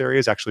Vegas area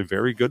is actually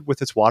very good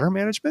with its water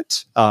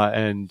management,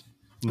 and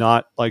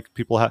not like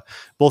people have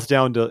both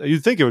down to,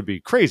 you'd think it would be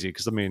crazy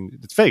because, I mean,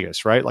 it's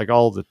Vegas, right? Like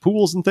all the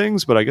pools and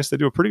things, but I guess they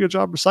do a pretty good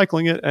job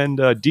recycling it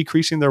and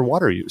decreasing their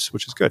water use,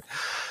 which is good.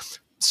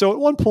 So at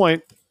one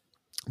point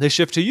they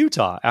shift to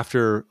Utah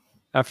after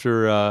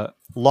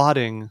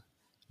lauding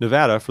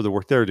Nevada for the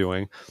work they're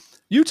doing.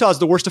 Utah's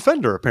the worst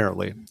offender,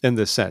 apparently, in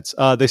this sense.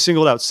 They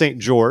singled out St.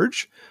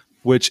 George,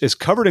 which is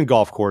covered in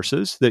golf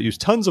courses that use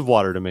tons of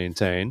water to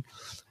maintain.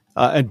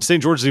 And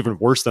St. George is even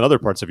worse than other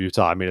parts of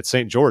Utah. I mean, it's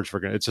St. George.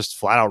 It's just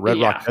flat out red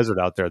rock desert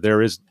out there.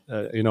 There is,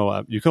 you can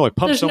only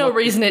pump. There's no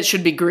reason it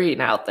should be green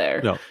out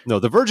there. No.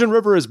 The Virgin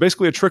River is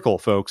basically a trickle,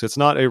 folks. It's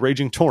not a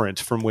raging torrent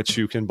from which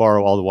you can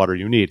borrow all the water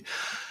you need.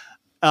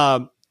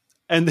 And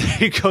then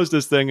he goes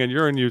this thing, and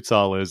you're in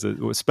Utah, Liz. It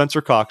was Spencer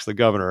Cox, the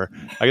governor.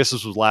 I guess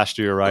this was last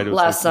year, right? It was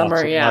last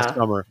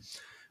summer.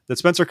 That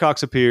Spencer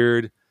Cox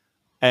appeared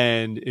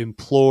and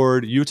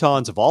implored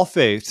Utahns of all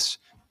faiths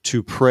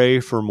to pray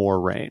for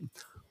more rain.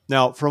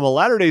 Now, from a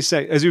Latter-day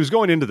Saint, as he was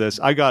going into this,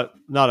 I got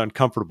not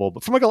uncomfortable,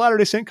 but from like a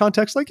Latter-day Saint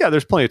context, like, yeah,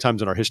 there's plenty of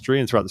times in our history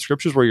and throughout the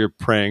scriptures where you're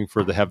praying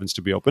for the heavens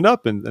to be opened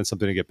up and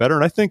something to get better.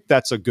 And I think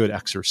that's a good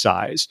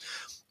exercise.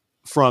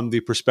 From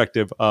the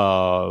perspective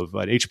of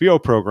an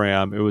HBO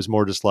program, it was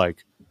more just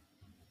like,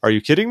 are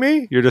you kidding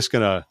me? You're just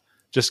gonna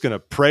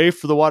pray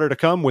for the water to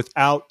come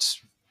without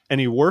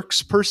any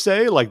works per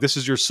se? Like, this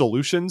is your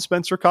solution,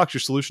 Spencer Cox? Your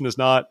solution is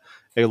not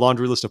a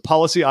laundry list of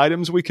policy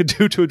items we could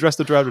do to address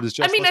the drought. It is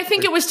just, I mean, I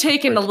think it was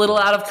taken a little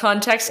out of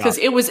context because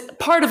it was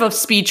part of a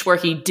speech where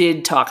he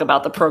did talk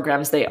about the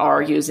programs they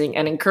are using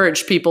and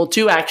encourage people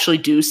to actually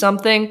do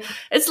something.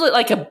 It's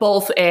like a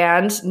both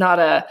and, not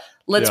a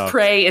let's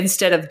pray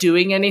instead of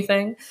doing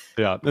anything.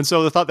 Yeah. And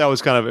so I thought it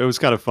was kind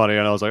of funny.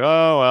 And I was like,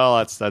 oh, well,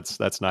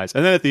 that's nice.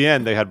 And then at the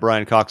end, they had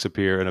Brian Cox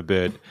appear in a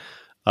bid,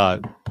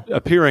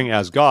 appearing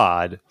as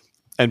God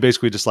and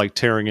basically just like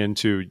tearing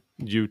into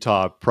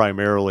Utah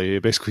primarily,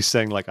 basically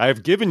saying like, I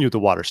have given you the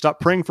water. Stop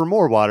praying for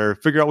more water.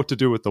 Figure out what to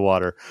do with the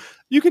water.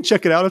 You can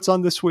check it out. It's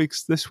on this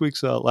week's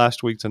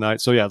last week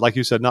tonight. So yeah, like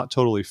you said, not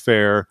totally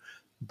fair.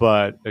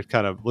 But it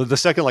kind of, the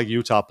second like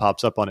Utah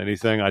pops up on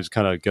anything, I just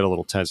kind of get a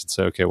little tense and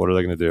say, okay, what are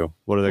they going to do?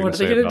 What are they going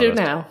to do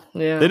now?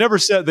 Yeah. They never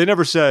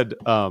said,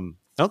 I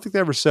don't think they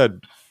ever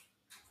said,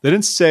 they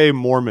didn't say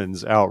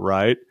Mormons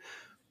outright,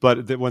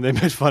 but when they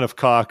made fun of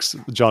Cox,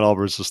 John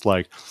Oliver's just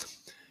like,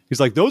 he's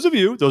like, those of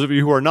you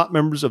who are not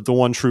members of the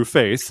one true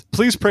faith,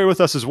 please pray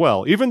with us as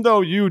well. Even though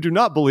you do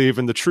not believe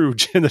in the true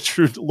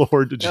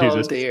Lord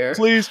Jesus,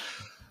 please.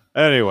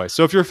 Anyway,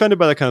 so if you're offended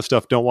by that kind of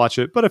stuff, don't watch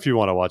it. But if you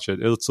want to watch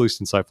it, it's at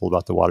least insightful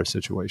about the water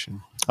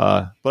situation.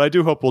 But I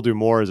do hope we'll do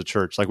more as a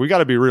church. Like, we got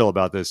to be real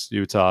about this,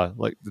 Utah.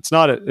 Like, it's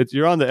not,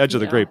 you're on the edge of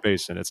the Great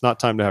Basin. It's not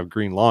time to have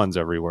green lawns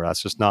everywhere.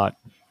 That's just not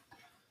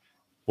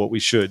what we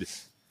should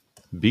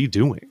be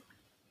doing.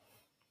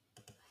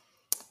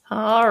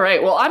 All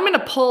right. Well, I'm going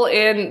to pull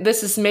in.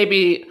 This is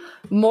maybe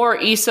more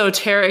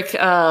esoteric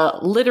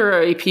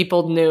literary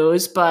people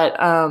news, but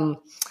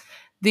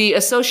the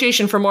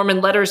Association for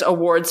Mormon Letters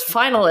Awards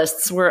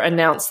finalists were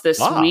announced this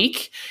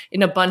week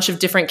in a bunch of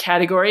different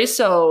categories.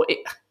 So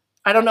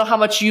I don't know how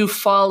much you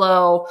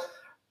follow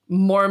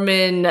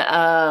Mormon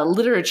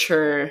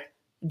literature,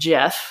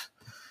 Jeff.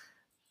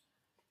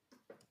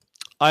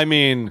 I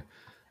mean,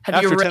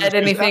 have you read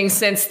anything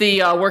since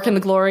the Work in the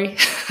Glory?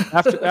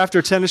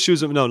 after Tennis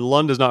Shoes, no,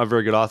 Lund is not a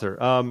very good author.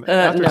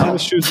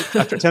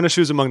 After Tennis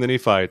Shoes Among the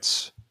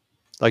Nephites,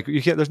 like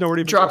you can't. There's nowhere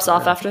to even drops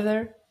off after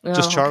there.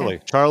 Just Charlie,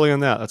 okay. Charlie,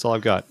 and that's all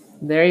I've got.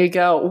 There you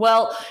go.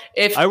 Well,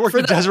 if I worked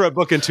at Deseret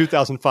Book in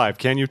 2005,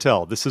 can you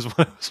tell? This is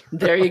what.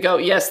 There you go.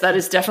 Yes, that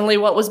is definitely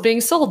what was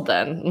being sold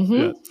then. Mm-hmm.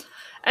 Yeah.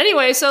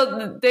 Anyway,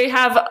 so they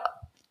have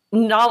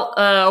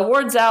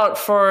awards out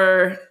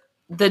for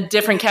the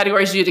different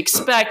categories you'd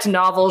expect: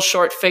 novels,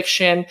 short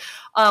fiction.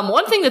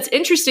 One thing that's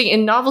interesting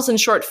in novels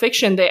and short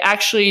fiction, they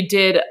actually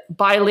did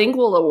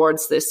bilingual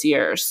awards this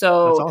year.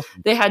 So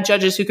awesome. They had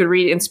judges who could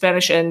read in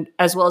Spanish and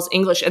as well as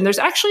English. And there's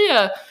actually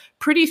a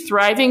pretty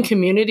thriving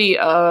community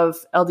of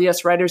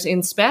LDS writers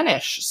in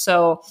Spanish.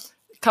 So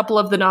a couple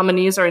of the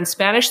nominees are in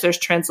Spanish. There's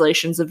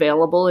translations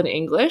available in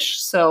English.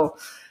 So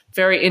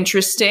very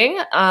interesting.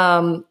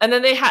 And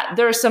then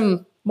there are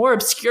some more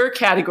obscure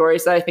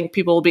categories that I think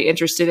people will be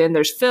interested in.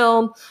 There's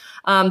film.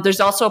 There's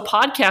also a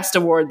podcast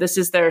award. This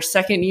is their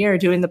second year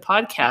doing the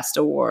podcast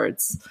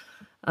awards.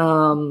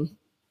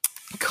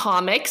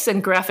 Comics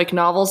and graphic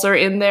novels are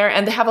in there,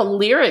 and they have a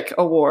lyric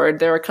award.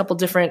 There are a couple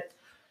different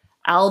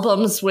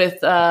albums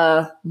with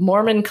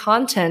Mormon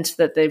content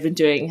that they've been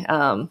doing.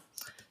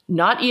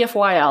 Not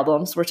EFY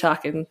albums. We're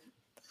talking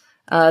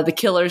the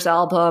Killers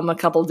album, a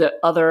couple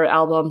other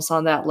albums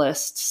on that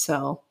list.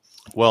 So.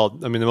 Well,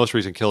 I mean, the most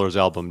recent Killers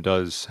album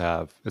does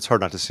have. It's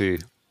hard not to see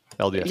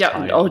LDS.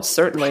 Yeah,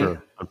 certainly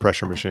on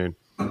Pressure Machine.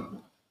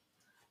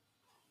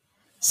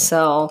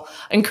 So,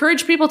 I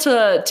encourage people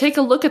to take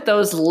a look at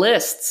those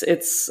lists.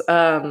 It's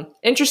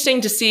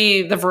interesting to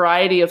see the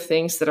variety of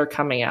things that are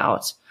coming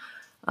out.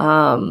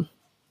 One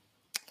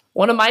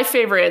of my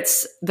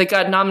favorites that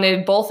got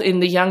nominated both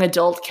in the young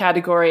adult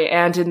category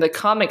and in the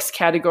comics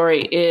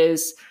category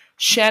is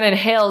Shannon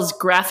Hale's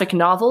graphic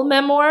novel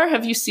memoir.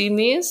 Have you seen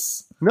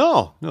these?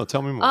 No,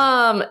 tell me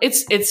more.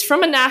 It's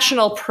from a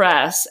national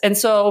press, and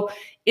so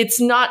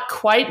it's not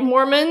quite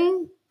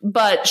Mormon,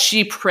 but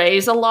she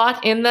prays a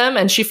lot in them,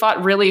 and she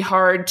fought really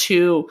hard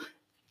to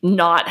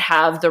not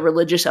have the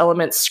religious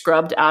elements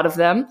scrubbed out of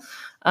them.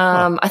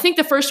 I think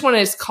the first one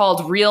is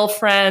called Real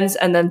Friends,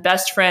 and then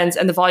Best Friends,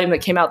 and the volume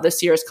that came out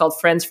this year is called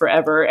Friends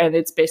Forever, and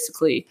it's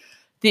basically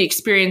the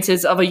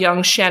experiences of a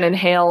young Shannon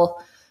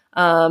Hale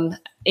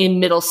in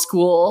middle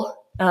school,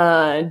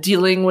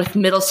 dealing with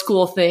middle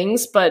school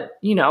things, but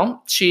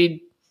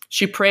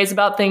she prays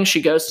about things.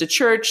 She goes to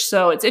church.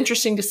 So it's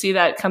interesting to see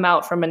that come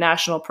out from a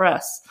national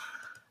press.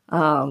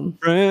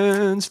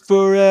 Friends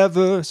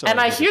Forever. Sorry,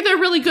 and I hear they're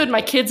really good.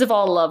 My kids have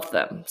all loved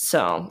them.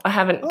 So I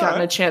haven't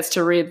gotten a chance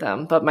to read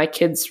them, but my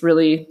kids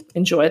really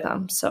enjoy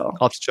them. So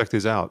I'll have to check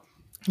these out.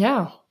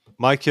 Yeah.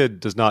 My kid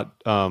does not,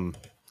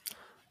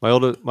 my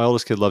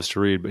oldest kid loves to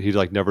read, but he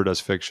never does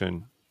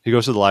fiction. He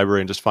goes to the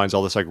library and just finds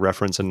all this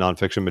reference and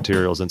nonfiction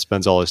materials and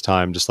spends all his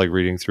time just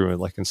reading through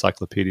it,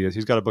 encyclopedias.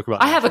 He's got a book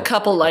about. I have a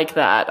couple like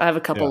that.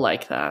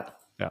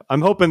 Yeah,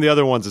 I'm hoping the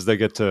other ones, as they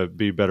get to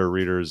be better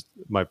readers,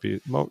 might be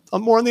more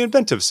on the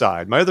inventive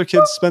side. My other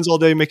kid spends all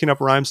day making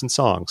up rhymes and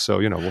songs, so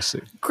we'll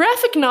see.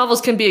 Graphic novels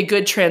can be a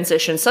good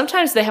transition.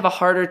 Sometimes they have a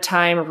harder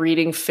time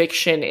reading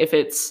fiction if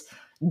it's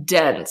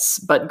dense,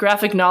 but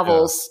graphic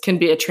novels can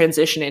be a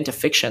transition into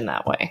fiction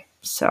that way.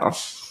 So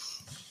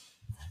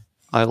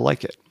I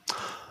like it.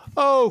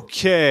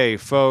 Okay,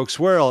 folks.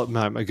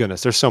 My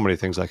goodness, there's so many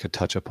things I could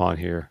touch upon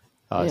here.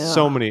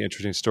 So many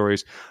interesting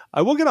stories.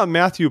 I will get on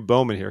Matthew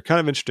Bowman here. Kind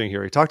of interesting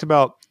here. He talked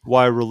about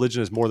why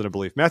religion is more than a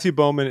belief. Matthew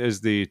Bowman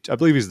is I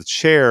believe he's the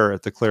chair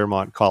at the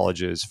Claremont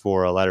Colleges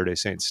for Latter-day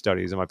Saints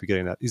studies. I might be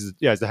getting that. He's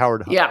the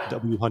Howard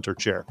W. Hunter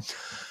chair.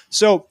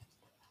 So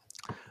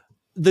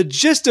the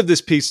gist of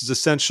this piece is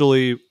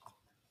essentially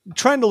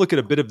trying to look at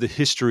a bit of the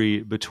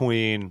history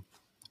between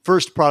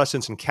first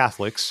Protestants and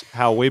Catholics,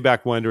 how way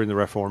back when during the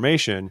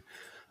Reformation,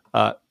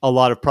 a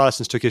lot of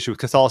Protestants took issue with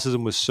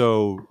Catholicism was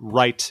so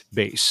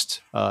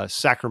rite-based,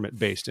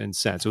 sacrament-based in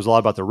sense. It was a lot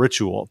about the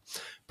ritual.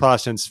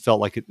 Protestants felt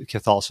like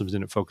Catholicism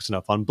didn't focus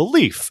enough on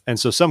belief. And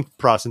so some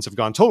Protestants have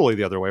gone totally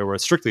the other way, where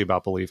it's strictly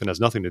about belief and has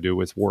nothing to do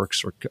with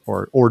works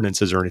or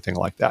ordinances or anything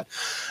like that.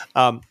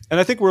 And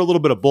I think we're a little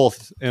bit of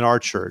both in our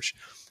church.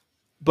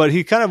 But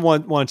he kind of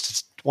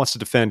wants to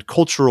defend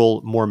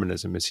cultural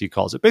Mormonism, as he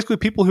calls it. Basically,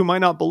 people who might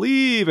not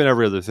believe in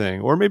every other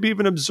thing, or maybe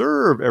even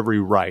observe every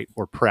rite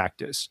or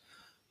practice,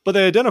 but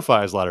they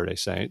identify as Latter-day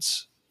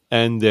Saints,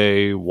 and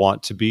they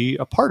want to be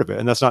a part of it.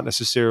 And that's not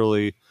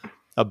necessarily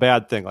a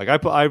bad thing.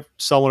 I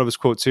saw one of his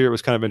quotes here. It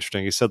was kind of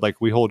interesting. He said,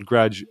 we hold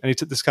grudge, and he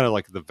took this kind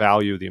of the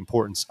value, the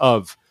importance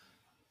of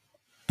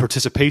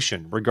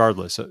participation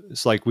regardless.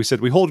 It's like we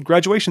said, we hold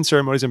graduation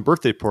ceremonies and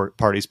birthday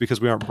parties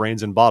because we aren't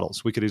brains in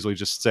bottles. We could easily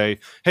just say,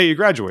 hey, you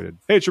graduated.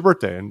 Hey, it's your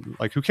birthday. And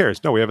like, who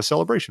cares? No, we have a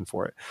celebration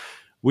for it.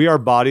 We are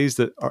bodies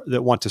that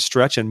want to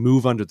stretch and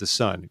move under the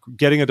sun.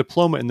 Getting a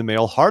diploma in the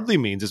mail hardly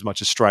means as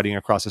much as striding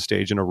across a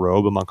stage in a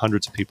robe among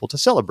hundreds of people to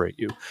celebrate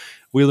you.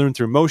 We learn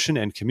through motion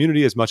and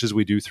community as much as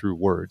we do through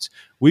words.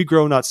 We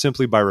grow not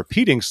simply by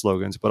repeating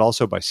slogans, but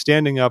also by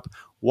standing up,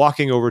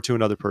 walking over to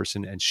another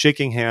person, and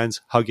shaking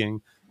hands,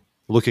 hugging,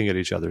 looking at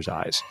each other's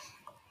eyes.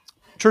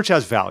 Church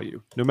has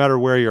value, no matter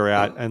where you're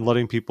at, and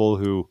letting people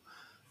who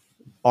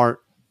aren't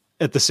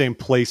at the same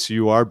place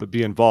you are, but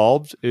be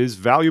involved is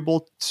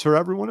valuable for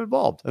everyone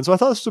involved. And so I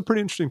thought this was a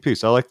pretty interesting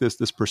piece. I like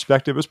this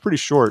perspective. It was pretty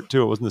short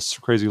too. It wasn't this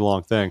crazy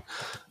long thing,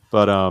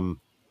 but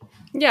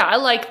yeah, I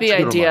like the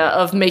idea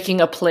of making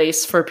a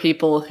place for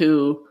people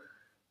who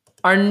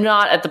are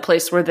not at the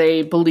place where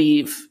they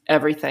believe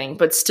everything,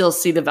 but still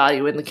see the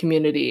value in the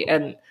community,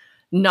 and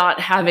not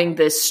having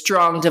this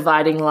strong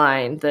dividing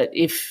line that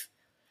if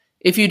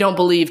you don't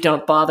believe,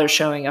 don't bother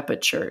showing up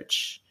at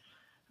church.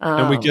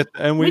 We need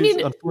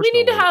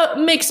to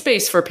make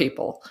space for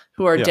people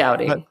who are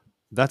doubting.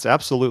 That's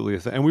absolutely a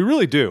thing. And we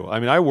really do.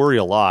 I mean, I worry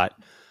a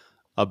lot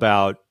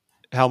about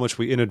how much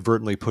we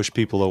inadvertently push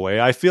people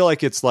away. I feel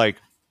like it's like,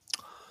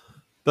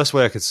 best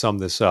way I could sum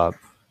this up,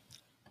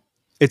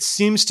 it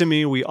seems to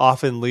me we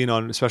often lean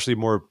on, especially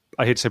more,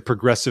 I hate to say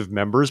progressive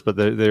members, but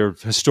there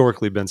have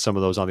historically been some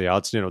of those on the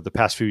outs, the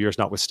past few years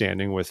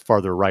notwithstanding, with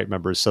farther right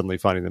members suddenly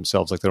finding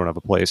themselves like they don't have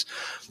a place.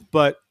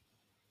 But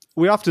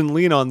we often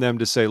lean on them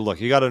to say,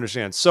 look, you got to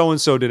understand,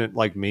 so-and-so didn't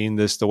mean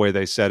this the way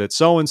they said it.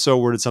 So-and-so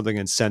worded something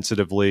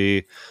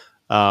insensitively.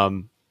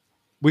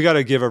 We got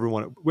to give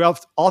everyone,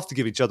 all have to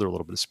give each other a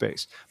little bit of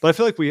space. But I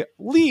feel like we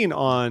lean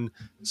on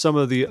some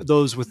of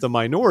those with the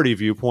minority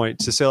viewpoint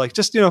to say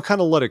just,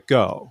 kind of let it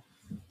go.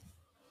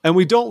 And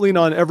we don't lean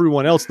on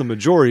everyone else, the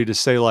majority, to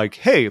say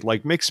hey,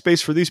 make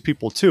space for these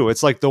people too.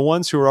 It's like the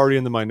ones who are already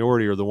in the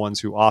minority are the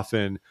ones who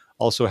often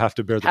also have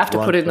to bear the brunt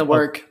to put in the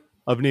work.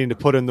 Of needing to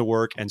put in the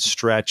work and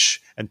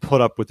stretch and put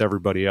up with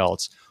everybody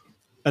else.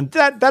 And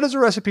that is a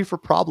recipe for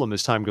problem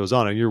as time goes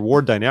on. And your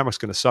ward dynamic's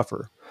going to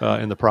suffer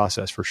in the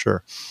process for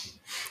sure.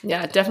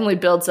 Yeah, it definitely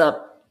builds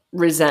up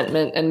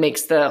resentment and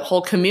makes the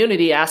whole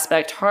community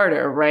aspect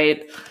harder,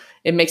 right?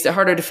 It makes it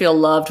harder to feel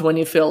loved when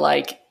you feel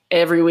like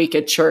every week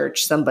at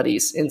church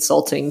somebody's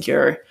insulting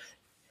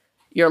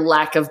your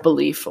lack of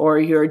belief or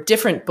your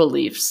different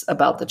beliefs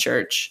about the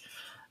church.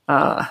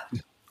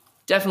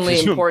 Definitely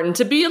important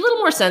to be a little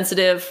more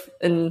sensitive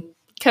and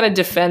kind of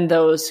defend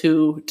those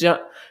who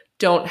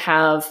don't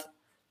have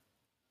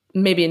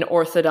maybe an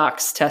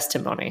orthodox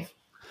testimony.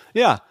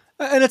 Yeah.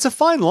 And it's a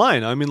fine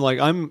line. I mean,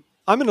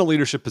 I'm in a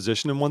leadership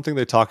position, and one thing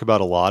they talk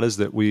about a lot is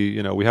that we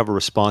have a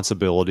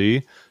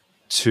responsibility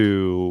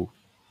to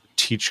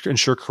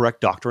ensure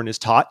correct doctrine is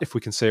taught, if we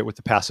can say it with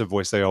the passive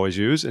voice they always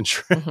use.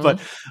 But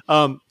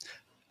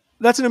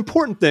that's an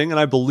important thing, and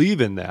I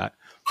believe in that.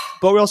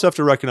 But we also have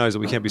to recognize that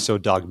we can't be so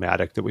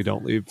dogmatic that we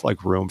don't leave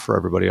room for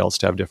everybody else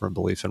to have different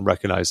beliefs, and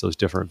recognize those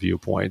different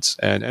viewpoints,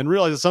 and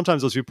realize that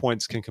sometimes those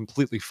viewpoints can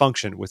completely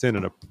function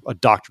within a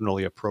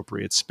doctrinally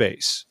appropriate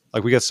space.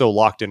 We get so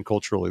locked in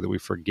culturally that we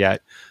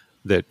forget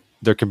that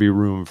there can be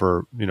room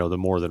for, the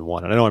more than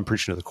one. And I know I'm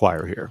preaching to the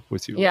choir here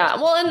with you. Yeah.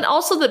 Well, and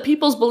also that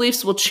people's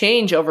beliefs will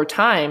change over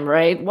time,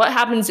 right? What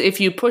happens if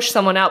you push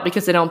someone out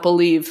because they don't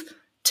believe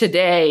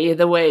today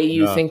the way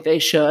you think they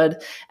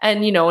should?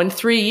 And, in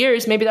 3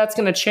 years, maybe that's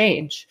going to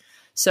change.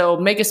 So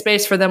make a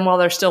space for them while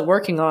they're still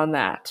working on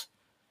that.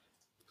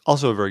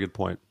 Also a very good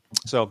point.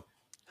 So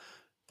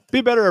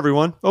be better,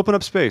 everyone. Open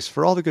up space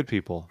for all the good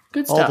people.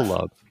 Good stuff. All the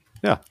love.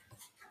 Yeah.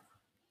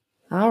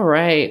 All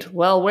right.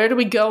 Well, where do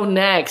we go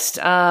next?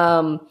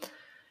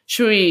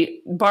 Should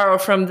we borrow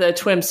from the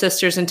Twin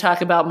Sisters and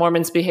talk about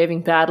Mormons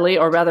behaving badly,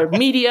 or rather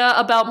media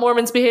about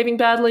Mormons behaving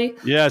badly?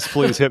 Yes,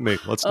 please hit me.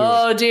 Let's do it.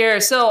 Oh, dear.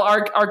 So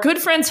our good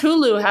friends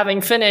Hulu,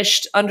 having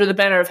finished Under the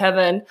Banner of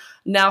Heaven,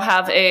 now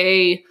have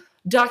a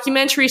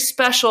documentary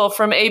special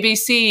from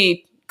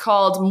ABC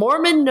called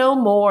Mormon No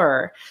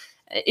More.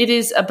 It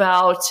is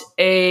about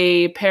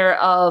a pair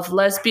of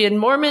lesbian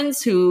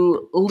Mormons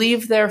who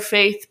leave their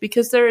faith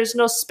because there is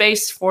no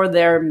space for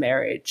their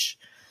marriage.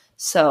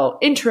 So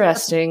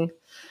interesting.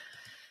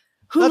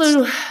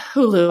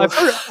 Hulu.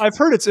 I've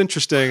heard it's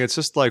interesting. It's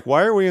just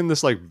why are we in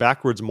this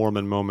backwards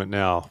Mormon moment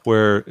now?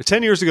 Where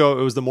 10 years ago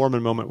it was the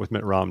Mormon moment with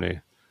Mitt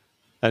Romney,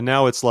 and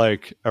now it's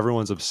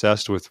everyone's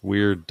obsessed with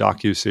weird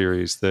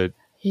docuseries that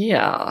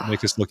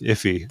make us look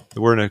iffy.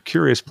 We're in a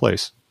curious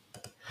place.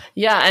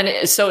 Yeah,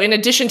 and so in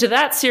addition to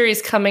that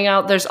series coming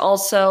out, there's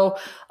also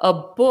a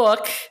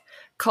book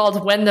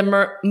called When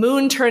the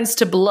Moon Turns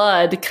to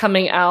Blood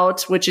coming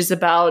out, which is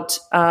about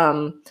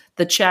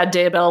the Chad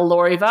Daybell,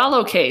 Lori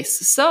Vallow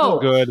case. So,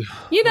 good.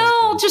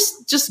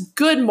 Just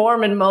good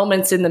Mormon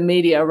moments in the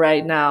media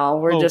right now.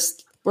 We're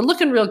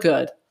looking real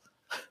good.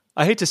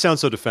 I hate to sound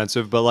so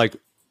defensive, but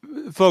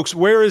folks,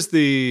 where is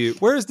the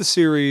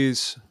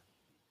series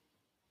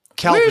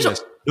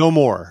Calvinist No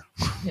More?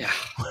 Yeah.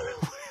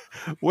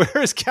 Where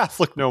is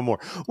Catholic no more?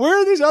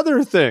 Where are these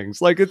other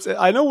things? Like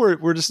I know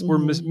we're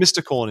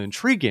mystical and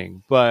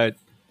intriguing, but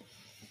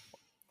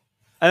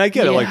and I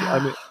get it. Like I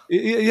mean,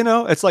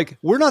 it's like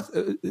we're not.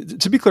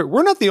 To be clear,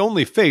 we're not the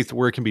only faith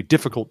where it can be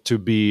difficult to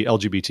be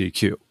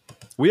LGBTQ.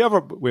 We have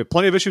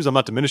plenty of issues. I'm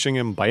not diminishing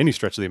them by any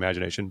stretch of the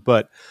imagination,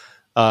 but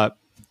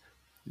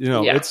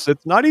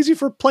it's not easy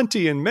for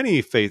plenty in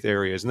many faith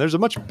areas, and there's a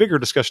much bigger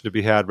discussion to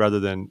be had rather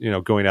than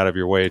going out of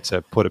your way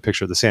to put a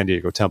picture of the San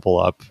Diego Temple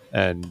up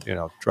and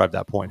drive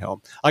that point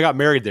home. I got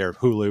married there.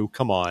 Hulu,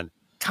 come on.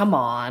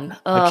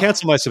 I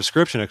canceled my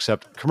subscription,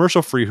 except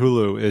commercial-free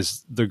Hulu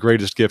is the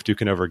greatest gift you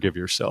can ever give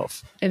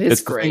yourself.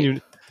 It's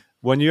great.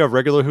 When you have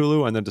regular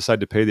Hulu and then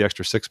decide to pay the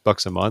extra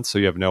 $6 a month so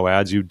you have no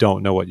ads, you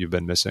don't know what you've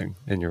been missing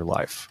in your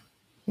life.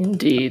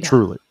 Indeed.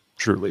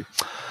 Truly.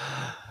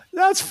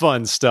 That's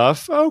fun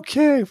stuff.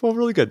 Okay, well,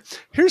 really good.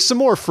 Here's some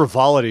more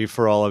frivolity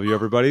for all of you,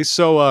 everybody.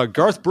 So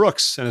Garth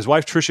Brooks and his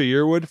wife, Trisha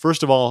Yearwood,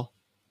 first of all,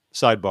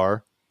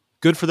 sidebar,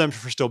 good for them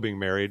for still being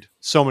married.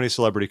 So many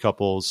celebrity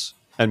couples,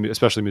 and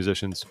especially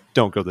musicians,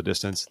 don't go the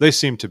distance. They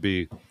seem to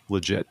be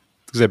legit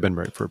because they've been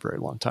married for a very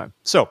long time.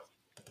 So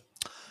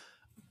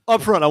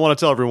up front, I want to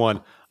tell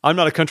everyone, I'm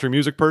not a country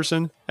music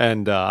person,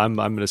 and I'm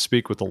going to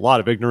speak with a lot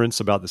of ignorance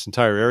about this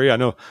entire area. I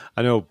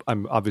know.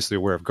 I'm obviously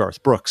aware of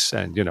Garth Brooks,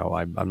 and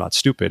I'm not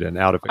stupid and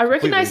out of it. I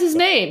recognize his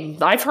name.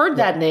 I've heard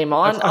that name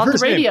on the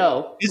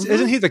radio.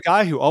 Isn't he the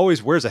guy who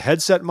always wears a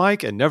headset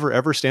mic and never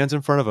ever stands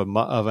in front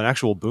of an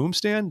actual boom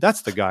stand?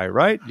 That's the guy,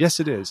 right? Yes,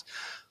 it is.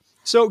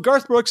 So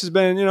Garth Brooks has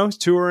been, he's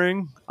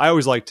touring. I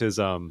always liked his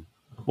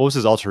what was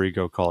his alter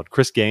ego called?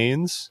 Chris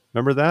Gaines.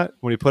 Remember that?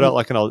 When he put out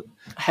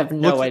I have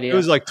no idea. It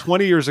was like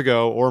 20 years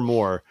ago or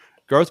more.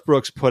 Garth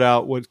Brooks put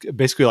out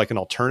basically like an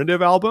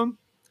alternative album.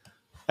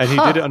 And he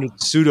did it under the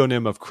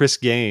pseudonym of Chris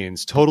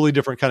Gaines. Totally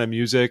different kind of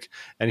music.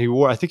 And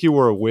I think he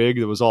wore a wig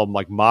that was all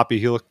like moppy.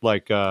 He looked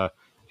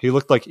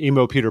like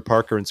emo Peter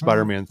Parker in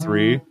Spider-Man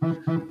 3.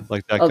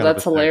 Like that. Oh,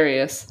 that's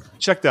hilarious.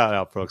 Check that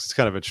out, folks. It's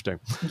kind of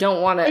interesting. You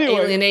don't want to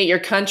alienate your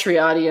country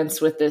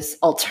audience with this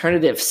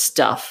alternative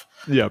stuff.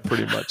 Yeah,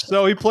 pretty much.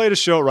 So he played a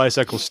show at Rice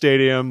Eccles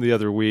Stadium the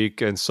other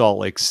week in Salt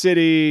Lake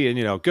City,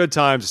 and good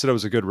times. He said it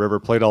was a good river,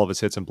 played all of his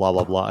hits and blah,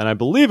 blah, blah. And I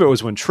believe it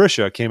was when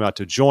Trisha came out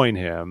to join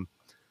him,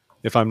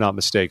 if I'm not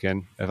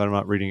mistaken, if I'm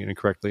not reading it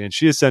incorrectly. And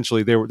she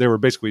essentially, they were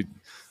basically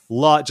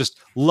just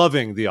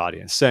loving the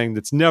audience, saying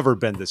it's never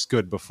been this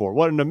good before.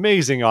 What an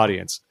amazing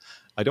audience.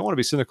 I don't want to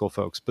be cynical,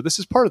 folks, but this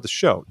is part of the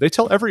show. They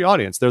tell every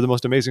audience they're the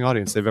most amazing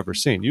audience they've ever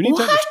seen. You need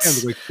to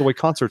understand the way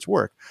concerts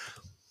work.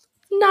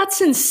 Not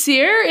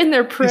sincere in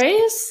their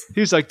praise.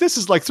 He's like, this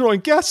is like throwing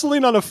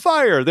gasoline on a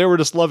fire. They were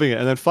just loving it.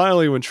 And then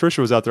finally, when Trisha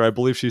was out there, I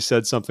believe she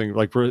said something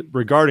like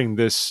regarding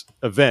this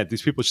event.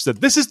 These people, she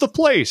said, this is the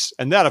place.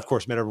 And that, of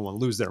course, made everyone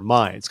lose their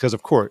minds because,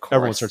 of course,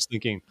 everyone starts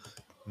thinking,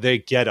 they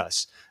get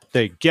us.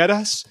 They get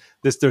us.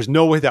 There's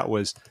no way that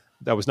was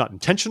not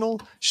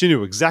intentional. She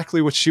knew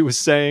exactly what she was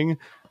saying.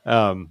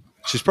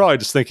 She's probably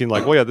just thinking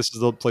like, well, yeah, this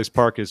is the place.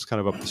 Park is kind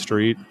of up the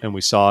street, and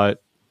we saw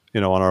it,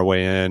 on our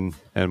way in,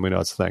 and we know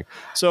it's the thing.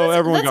 So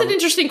that's an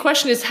interesting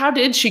question: is how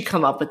did she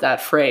come up with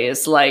that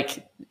phrase?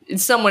 Like,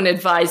 is someone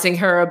advising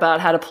her about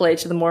how to play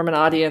to the Mormon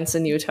audience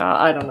in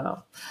Utah? I don't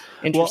know.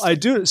 Well, I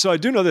do. So I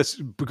do know this.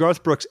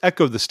 Garth Brooks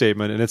echoed the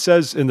statement, and it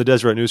says in the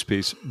Deseret News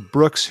piece,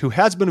 Brooks, who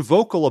has been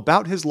vocal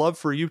about his love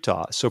for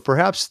Utah. So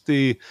perhaps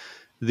the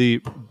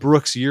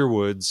Brooks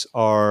Yearwoods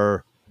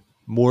are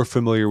more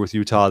familiar with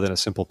Utah than a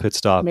simple pit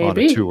stop on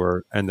a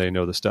tour, and they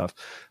know the stuff.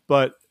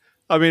 But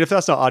I mean, if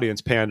that's not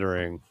audience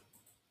pandering,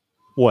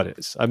 what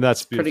is? I mean,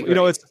 that's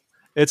beautiful.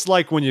 It's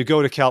like when you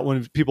go to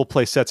when people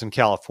play sets in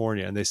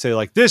California and they say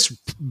like, this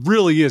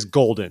really is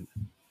golden.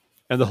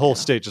 And the whole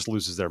state just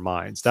loses their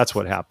minds. That's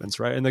what happens,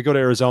 right? And they go to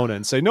Arizona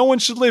and say, no one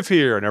should live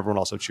here. And everyone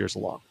also cheers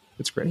along.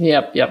 It's great.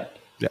 Yep.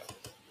 Yeah.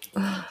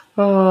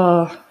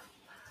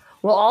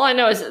 Well, all I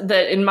know is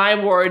that in my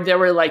ward, there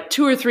were like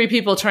 2 or 3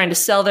 people trying to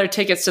sell their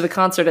tickets to the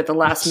concert at the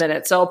last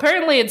minute. So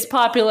apparently it's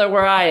popular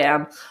where I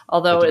am,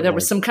 although there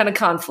was some kind of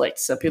conflict,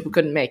 so people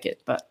couldn't make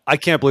it. But I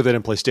can't believe they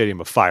didn't play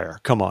Stadium of Fire.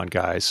 Come on,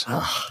 guys.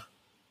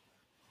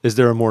 Is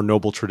there a more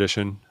noble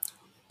tradition?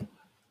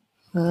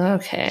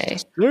 Okay.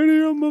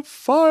 Stadium of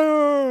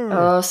Fire.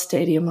 Oh,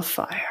 Stadium of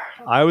Fire.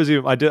 I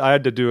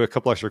had to do a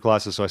couple extra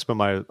classes, so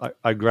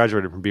I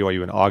graduated from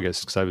BYU in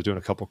August because I was doing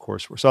a couple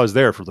coursework. So I was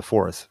there for the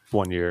 4th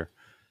one year.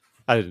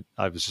 I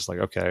was just like,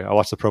 okay, I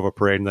watched the Provo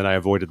Parade, and then I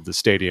avoided the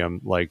stadium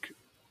like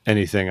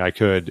anything I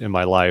could in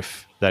my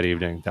life that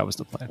evening. That was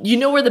the plan. You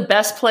know where the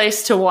best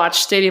place to watch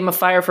Stadium of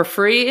Fire for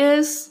free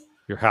is?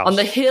 Your house. On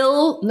the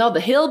hill. No, the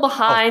hill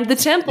behind the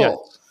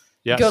temple.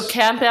 Yes. Go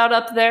camp out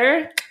up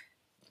there.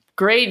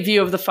 Great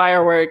view of the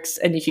fireworks,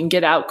 and you can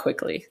get out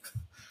quickly.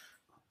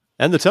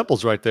 And the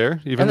temple's right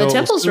there.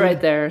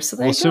 Right there. So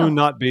there will soon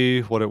not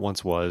be what it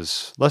once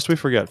was. Lest we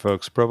forget,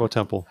 folks, Provo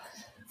Temple.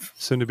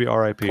 Soon to be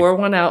RIP. Pour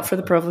one out for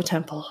the Provo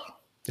Temple.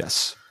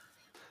 Yes.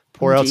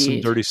 Pour out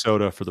some dirty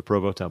soda for the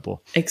Provo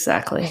Temple.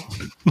 Exactly.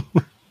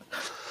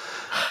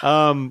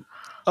 Some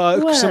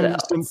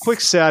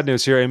quick sad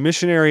news here. A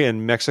missionary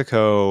in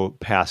Mexico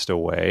passed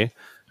away.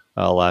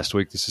 last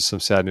week. This is some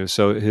sad news.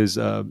 So his,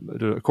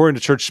 according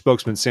to church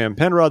spokesman Sam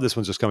Penrod, this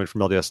one's just coming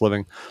from LDS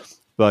Living,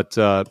 but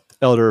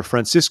Elder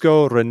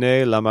Francisco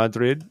Rene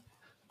Lamadrid,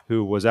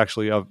 who was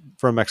actually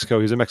from Mexico.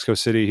 He was in Mexico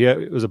City.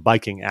 It was a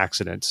biking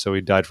accident, so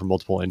he died from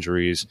multiple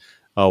injuries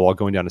while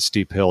going down a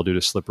steep hill due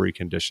to slippery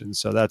conditions.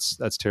 So that's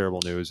terrible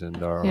news,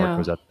 and our heart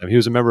goes out to him. He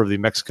was a member of the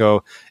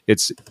Mexico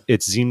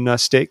Itzimna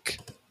stake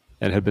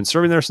and had been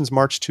serving there since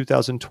March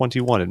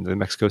 2021 in the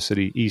Mexico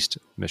City East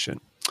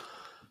Mission.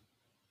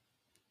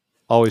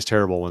 Always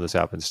terrible when this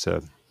happens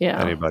to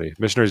anybody.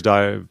 Missionaries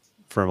die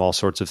from all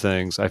sorts of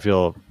things. I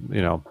feel,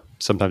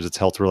 sometimes it's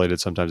health related,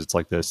 sometimes it's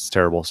like this. It's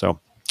terrible. So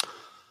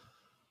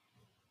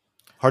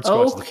hearts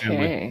go out to the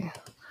family.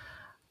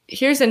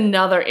 Here's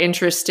another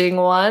interesting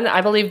one. I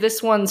believe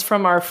this one's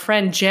from our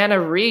friend Jana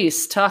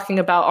Reese talking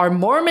about are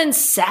Mormons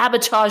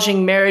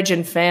sabotaging marriage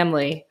and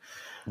family.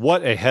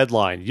 What a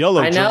headline.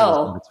 Yellow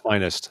journalism at its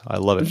finest. I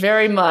love it.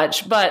 Very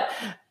much. But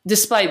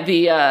despite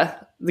the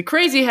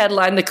crazy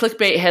headline, the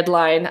clickbait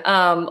headline,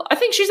 I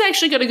think she's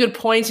actually got a good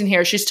point in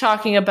here. She's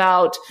talking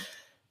about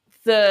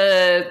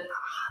the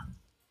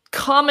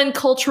common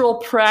cultural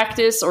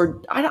practice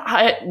or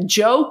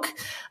joke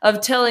of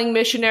telling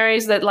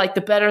missionaries that like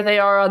the better they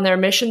are on their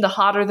mission, the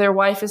hotter their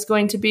wife is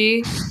going to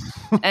be.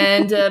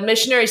 And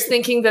missionaries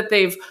thinking that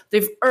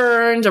they've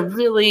earned a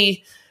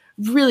really,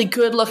 really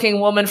good looking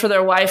woman for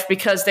their wife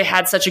because they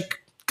had such a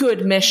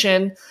good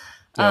mission.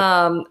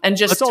 Yep. And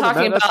just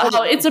talking about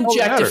how it's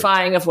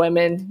objectifying of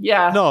women.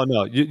 Yeah.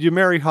 No, you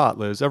marry hot,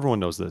 Liz. Everyone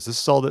knows this.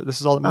 This is all that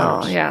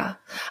matters. Oh yeah.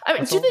 I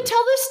mean, do they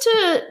tell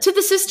this to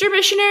the sister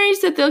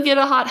missionaries that they'll get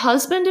a hot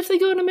husband if they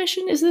go on a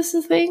mission? Is this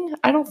a thing?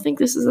 I don't think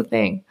this is a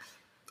thing.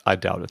 I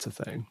doubt it's a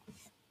thing.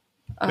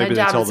 Maybe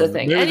they tell them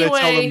they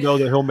tell them though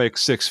that he'll make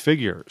 6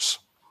 figures.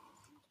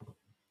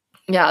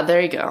 Yeah,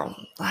 there you go.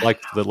 Like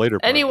the later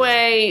part.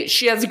 Anyway,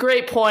 she has a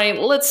great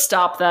point. Let's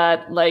stop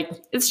that. Like,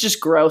 it's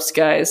just gross,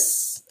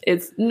 guys.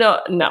 It's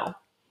no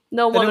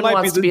woman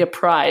wants to be a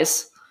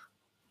prize.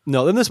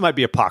 No, then this might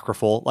be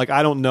apocryphal. Like,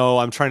 I don't know.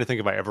 I'm trying to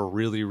think if I ever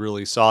really,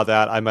 really saw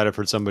that. I might have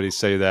heard somebody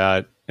say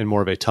that in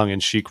more of a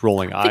tongue-in-cheek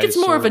rolling eyes. I think it's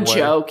more of a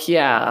joke,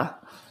 yeah.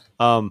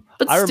 But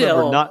I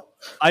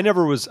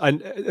remember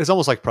it's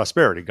almost like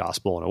prosperity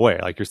gospel in a way.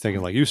 Like you're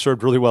thinking like you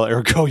served really well,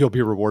 ergo you'll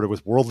be rewarded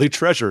with worldly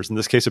treasures. In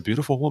this case, a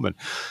beautiful woman.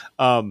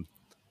 I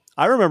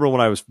remember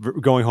when I was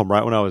going home,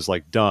 right when I was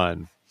like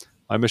done,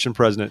 my mission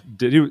president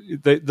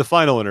the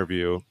final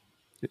interview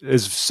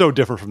is so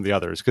different from the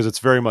others because it's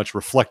very much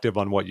reflective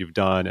on what you've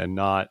done and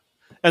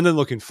then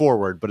looking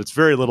forward, but it's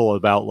very little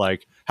about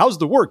like, how's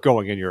the work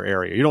going in your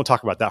area? You don't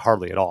talk about that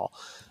hardly at all.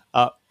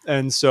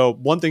 And so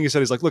one thing he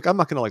said is like, look, I'm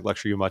not going to like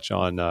lecture you much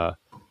on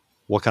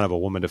what kind of a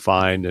woman to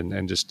find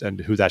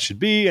and who that should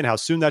be and how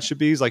soon that should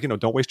be. He's like,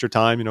 don't waste your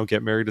time,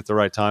 get married at the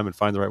right time and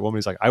find the right woman.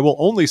 He's like, I will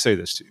only say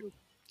this to you.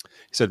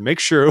 He said, make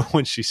sure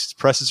when she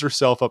presses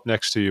herself up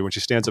next to you, when she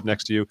stands up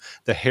next to you,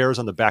 the hairs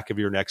on the back of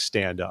your neck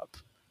stand up.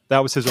 That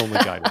was his only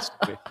guidance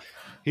to me.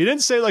 He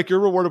didn't say like you're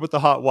rewarded with the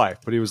hot wife,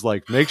 but he was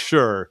like, make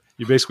sure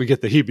you basically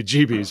get the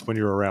heebie-jeebies when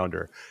you're around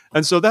her.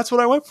 And so that's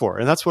what I went for.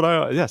 And that's what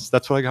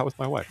I got with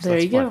my wife. So there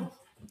you go.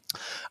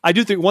 I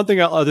do think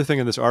other thing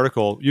in this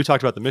article, you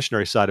talked about the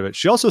missionary side of it.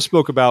 She also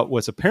spoke about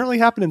what's apparently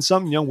happened in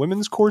some young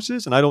women's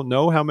courses. And I don't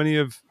know how many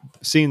have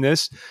seen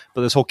this,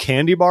 but this whole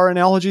candy bar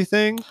analogy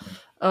thing.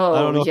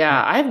 Oh,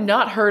 yeah. I have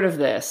not heard of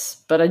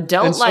this, but I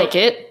don't like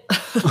it.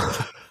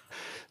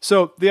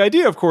 So the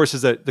idea, of course,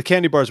 is that the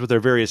candy bars with their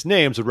various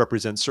names would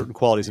represent certain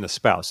qualities in a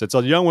spouse. It's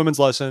a young women's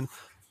lesson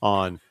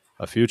on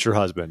a future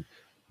husband.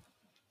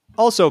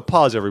 Also,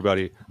 pause,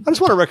 everybody. I just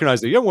want to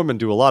recognize that young women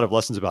do a lot of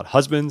lessons about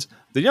husbands.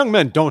 The young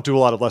men don't do a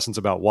lot of lessons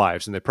about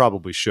wives, and they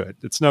probably should.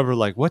 It's never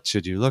like, what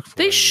should you look for?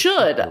 They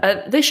should.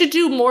 They should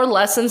do more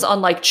lessons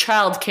on like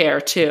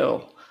childcare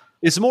too.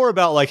 It's more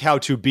about like how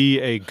to be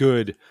a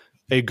good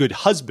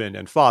husband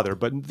and father,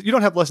 but you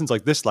don't have lessons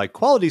like this, like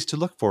qualities to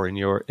look for in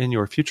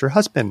your future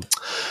husband.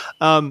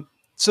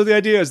 So the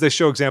idea is they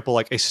show example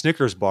like a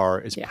Snickers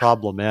bar is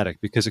problematic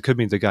because it could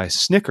mean the guy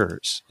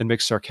snickers and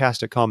makes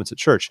sarcastic comments at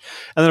church.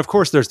 And then of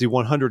course there's the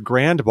 100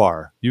 grand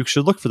bar. You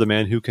should look for the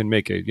man who can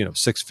make a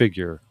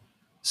 6-figure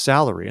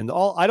salary. And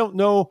I don't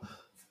know.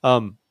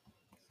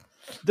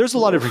 There's a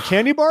lot of different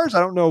candy bars. I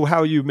don't know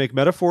how you make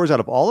metaphors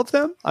out of all of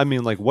them. I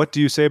mean, like, what do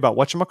you say about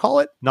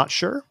whatchamacallit? Not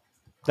sure.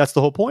 That's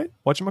the whole point.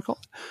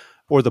 Whatchamacallit?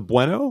 Or the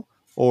Bueno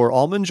or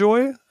Almond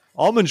Joy.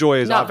 Almond Joy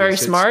is not very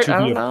smart. I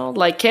don't know.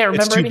 Like, can't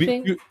remember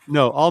anything.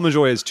 No, Almond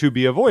Joy is to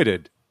be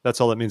avoided.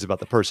 That's all it means about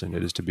the person.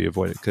 It is to be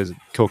avoided because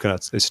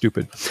coconuts is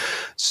stupid.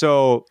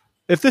 So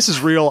if this is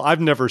real,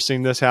 I've never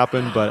seen this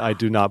happen, but I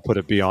do not put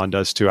it beyond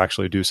us to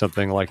actually do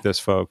something like this,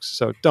 folks.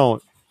 So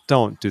don't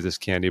do this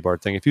candy bar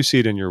thing. If you see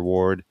it in your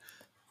ward,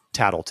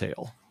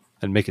 tattletale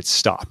and make it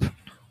stop.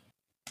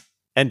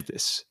 End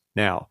this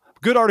now.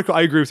 Good article.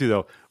 I agree with you,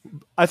 though.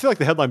 I feel like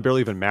the headline barely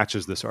even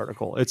matches this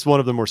article. It's one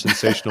of the more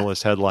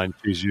sensationalist headlines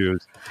she's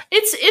used.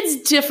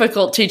 It's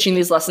difficult teaching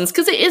these lessons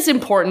because it is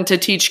important to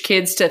teach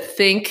kids to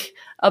think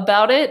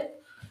about it.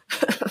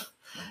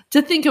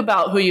 to think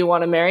about who you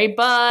want to marry,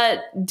 but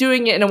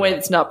doing it in a way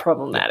that's not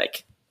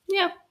problematic.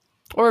 Yeah.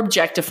 Or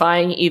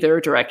objectifying either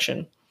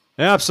direction.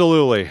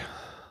 Absolutely.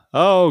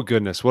 Oh,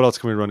 goodness. What else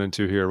can we run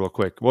into here real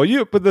quick? Well,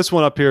 you put this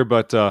one up here,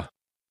 but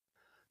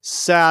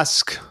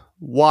Sask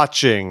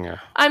watching.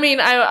 I mean,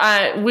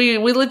 we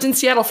lived in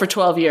Seattle for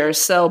 12 years,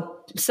 so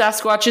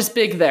Sasquatch is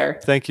big there.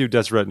 Thank you,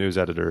 Deseret News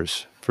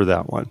editors, for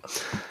that one.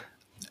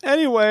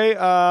 Anyway,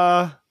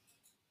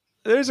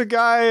 there's a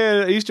guy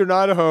at Eastern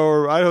Idaho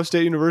or Idaho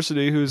State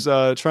University who's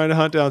trying to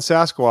hunt down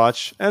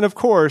Sasquatch. And of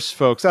course,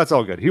 folks, that's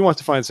all good. He wants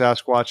to find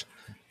Sasquatch.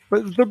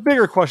 But the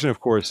bigger question,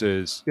 of course,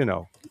 is,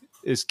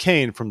 is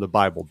Cain from the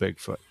Bible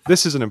Bigfoot?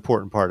 This is an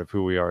important part of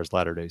who we are as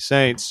Latter-day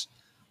Saints.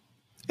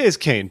 Is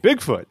Cain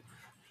Bigfoot?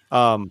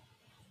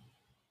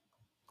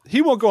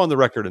 He won't go on the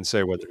record and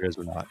say whether it is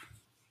or not.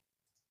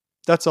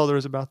 That's all there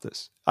is about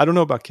this. I don't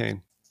know about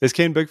Cain. Is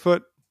Cain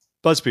Bigfoot?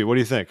 BuzzFeed, what do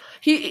you think?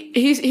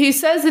 He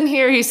says in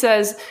here, he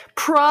says,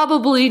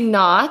 probably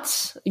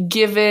not,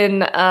 given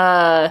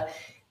the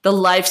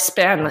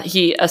lifespan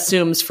he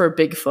assumes for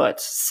Bigfoot.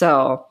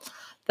 So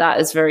that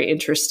is very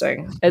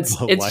interesting. It's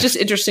just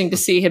interesting to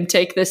see him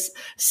take this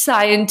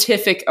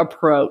scientific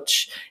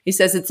approach. He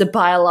says it's a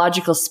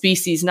biological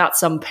species, not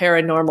some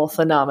paranormal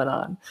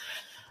phenomenon.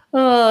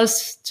 Oh,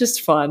 it's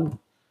just fun.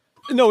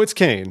 No, it's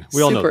Cain.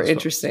 We all know super this,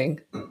 interesting.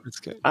 It's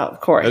Cain. Oh,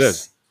 of course. It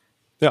is.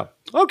 Yeah.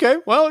 Okay.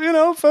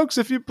 Well, folks,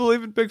 if you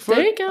believe in Bigfoot,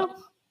 there you go.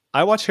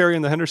 I watch Harry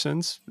and the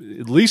Hendersons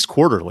at least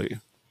quarterly.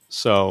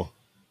 So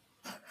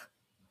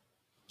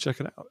check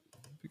it out.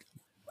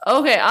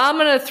 Okay, I'm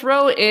going to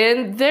throw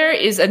in, there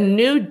is a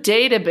new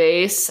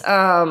database.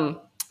 I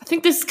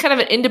think this is kind of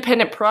an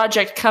independent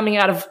project coming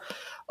out of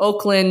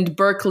Oakland,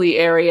 Berkeley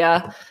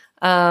area.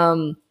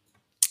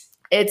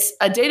 It's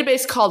a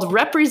database called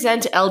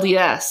Represent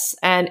LDS,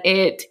 and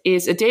it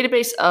is a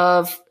database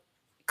of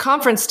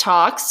conference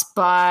talks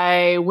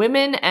by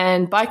women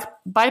and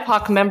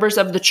BIPOC members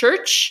of the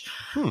church,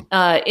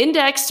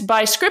 indexed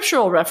by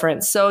scriptural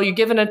reference. So you're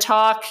given a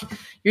talk,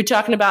 you're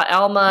talking about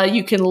Alma,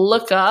 you can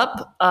look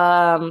up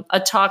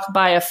a talk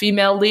by a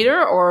female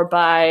leader or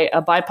by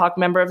a BIPOC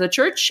member of the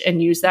church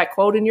and use that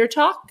quote in your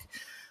talk.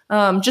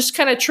 Just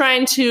kind of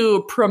trying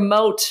to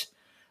promote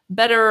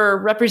better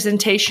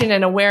representation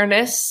and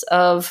awareness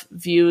of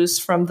views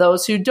from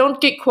those who don't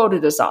get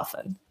quoted as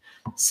often.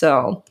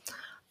 So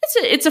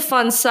it's a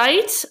fun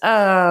site.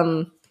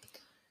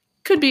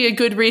 Could be a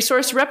good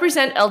resource.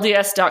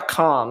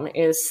 RepresentLDS.com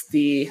is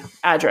the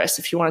address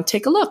if you want to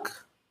take a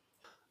look.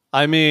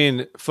 I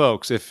mean,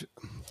 folks,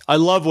 I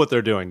love what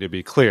they're doing, to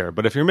be clear,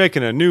 but if you're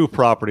making a new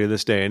property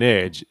this day and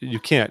age, you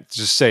can't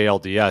just say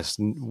LDS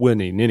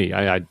winnie ninny.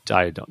 I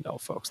don't know,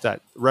 folks.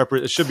 That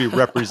it should be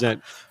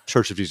Represent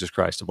Church of Jesus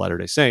Christ of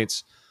Latter-day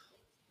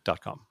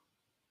Saints.com.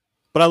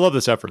 But I love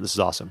this effort. This is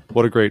awesome.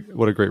 What a great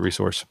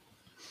resource.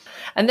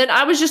 And then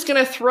I was just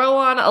going to throw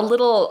on a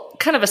little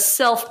kind of a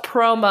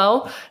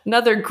self-promo.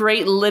 Another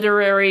great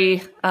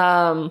literary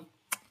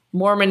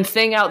Mormon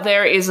thing out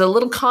there is a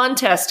little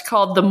contest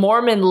called the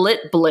Mormon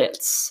Lit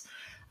Blitz.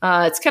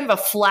 It's kind of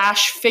a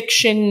flash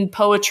fiction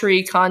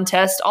poetry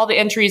contest. All the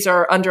entries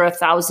are under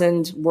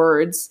 1,000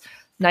 words.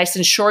 Nice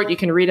and short. You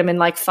can read them in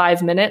like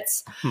 5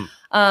 minutes.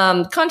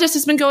 Contest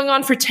has been going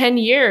on for 10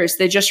 years.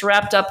 They just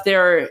wrapped up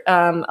their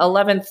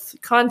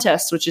 11th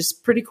contest, which is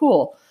pretty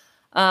cool.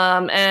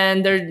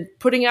 And they're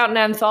putting out an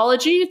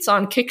anthology. It's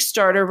on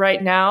Kickstarter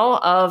right now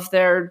of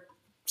their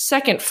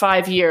second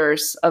 5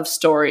 years of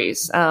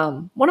stories.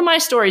 One of my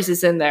stories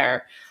is in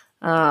there.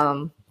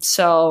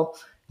 So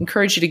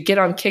encourage you to get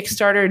on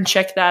Kickstarter and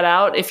check that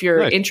out if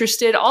you're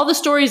interested. All the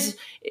stories,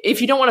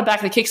 if you don't want to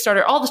back the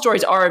Kickstarter, all the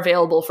stories are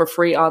available for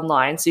free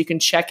online. So you can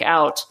check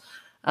out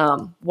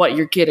what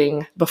you're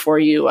getting before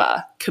you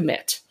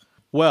commit.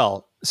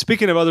 Well,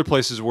 speaking of other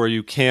places where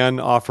you can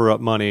offer up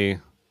money,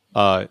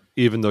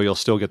 even though you'll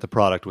still get the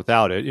product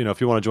without it.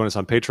 If you want to join us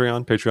on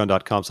Patreon,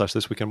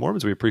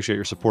 patreon.com/thisweekendmormons, we appreciate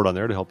your support on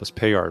there to help us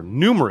pay our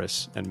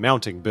numerous and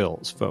mounting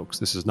bills, folks.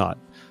 There's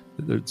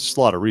a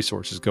lot of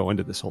resources go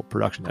into this whole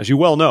production, as you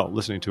well know,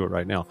 listening to it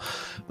right now.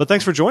 But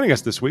thanks for joining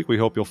us this week. We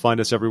hope you'll find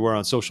us everywhere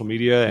on social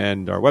media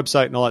and our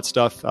website and all that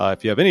stuff.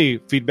 If you have any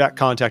feedback,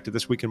 contact at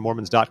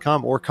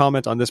thisweekendmormons.com or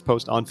comment on this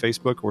post on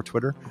Facebook or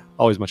Twitter.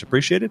 Always much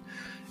appreciated.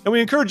 And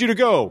we encourage you to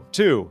go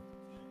to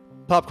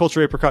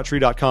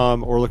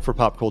popcultureapricottree.com or look for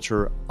Pop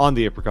Culture on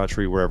the Apricot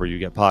Tree wherever you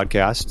get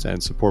podcasts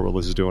and support what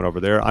Liz is doing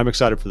over there. I'm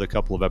excited for the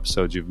couple of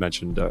episodes you've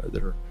mentioned that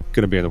are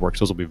going to be in the works.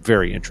 Those will be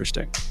very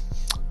interesting.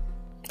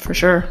 For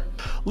sure.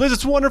 Liz,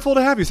 it's wonderful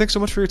to have you. Thanks so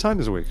much for your time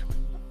this week.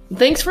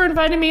 Thanks for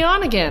inviting me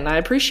on again. I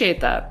appreciate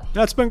that.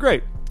 That's been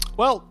great.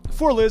 Well,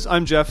 for Liz,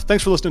 I'm Jeff.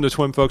 Thanks for listening to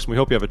TWIM, folks. And we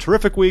hope you have a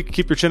terrific week.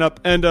 Keep your chin up.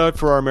 And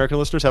for our American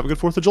listeners, have a good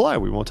 4th of July.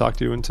 We won't talk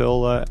to you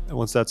until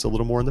once that's a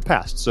little more in the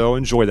past. So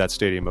enjoy that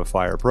Stadium of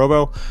Fire,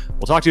 Provo.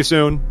 We'll talk to you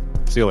soon.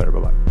 See you later.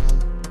 Bye-bye.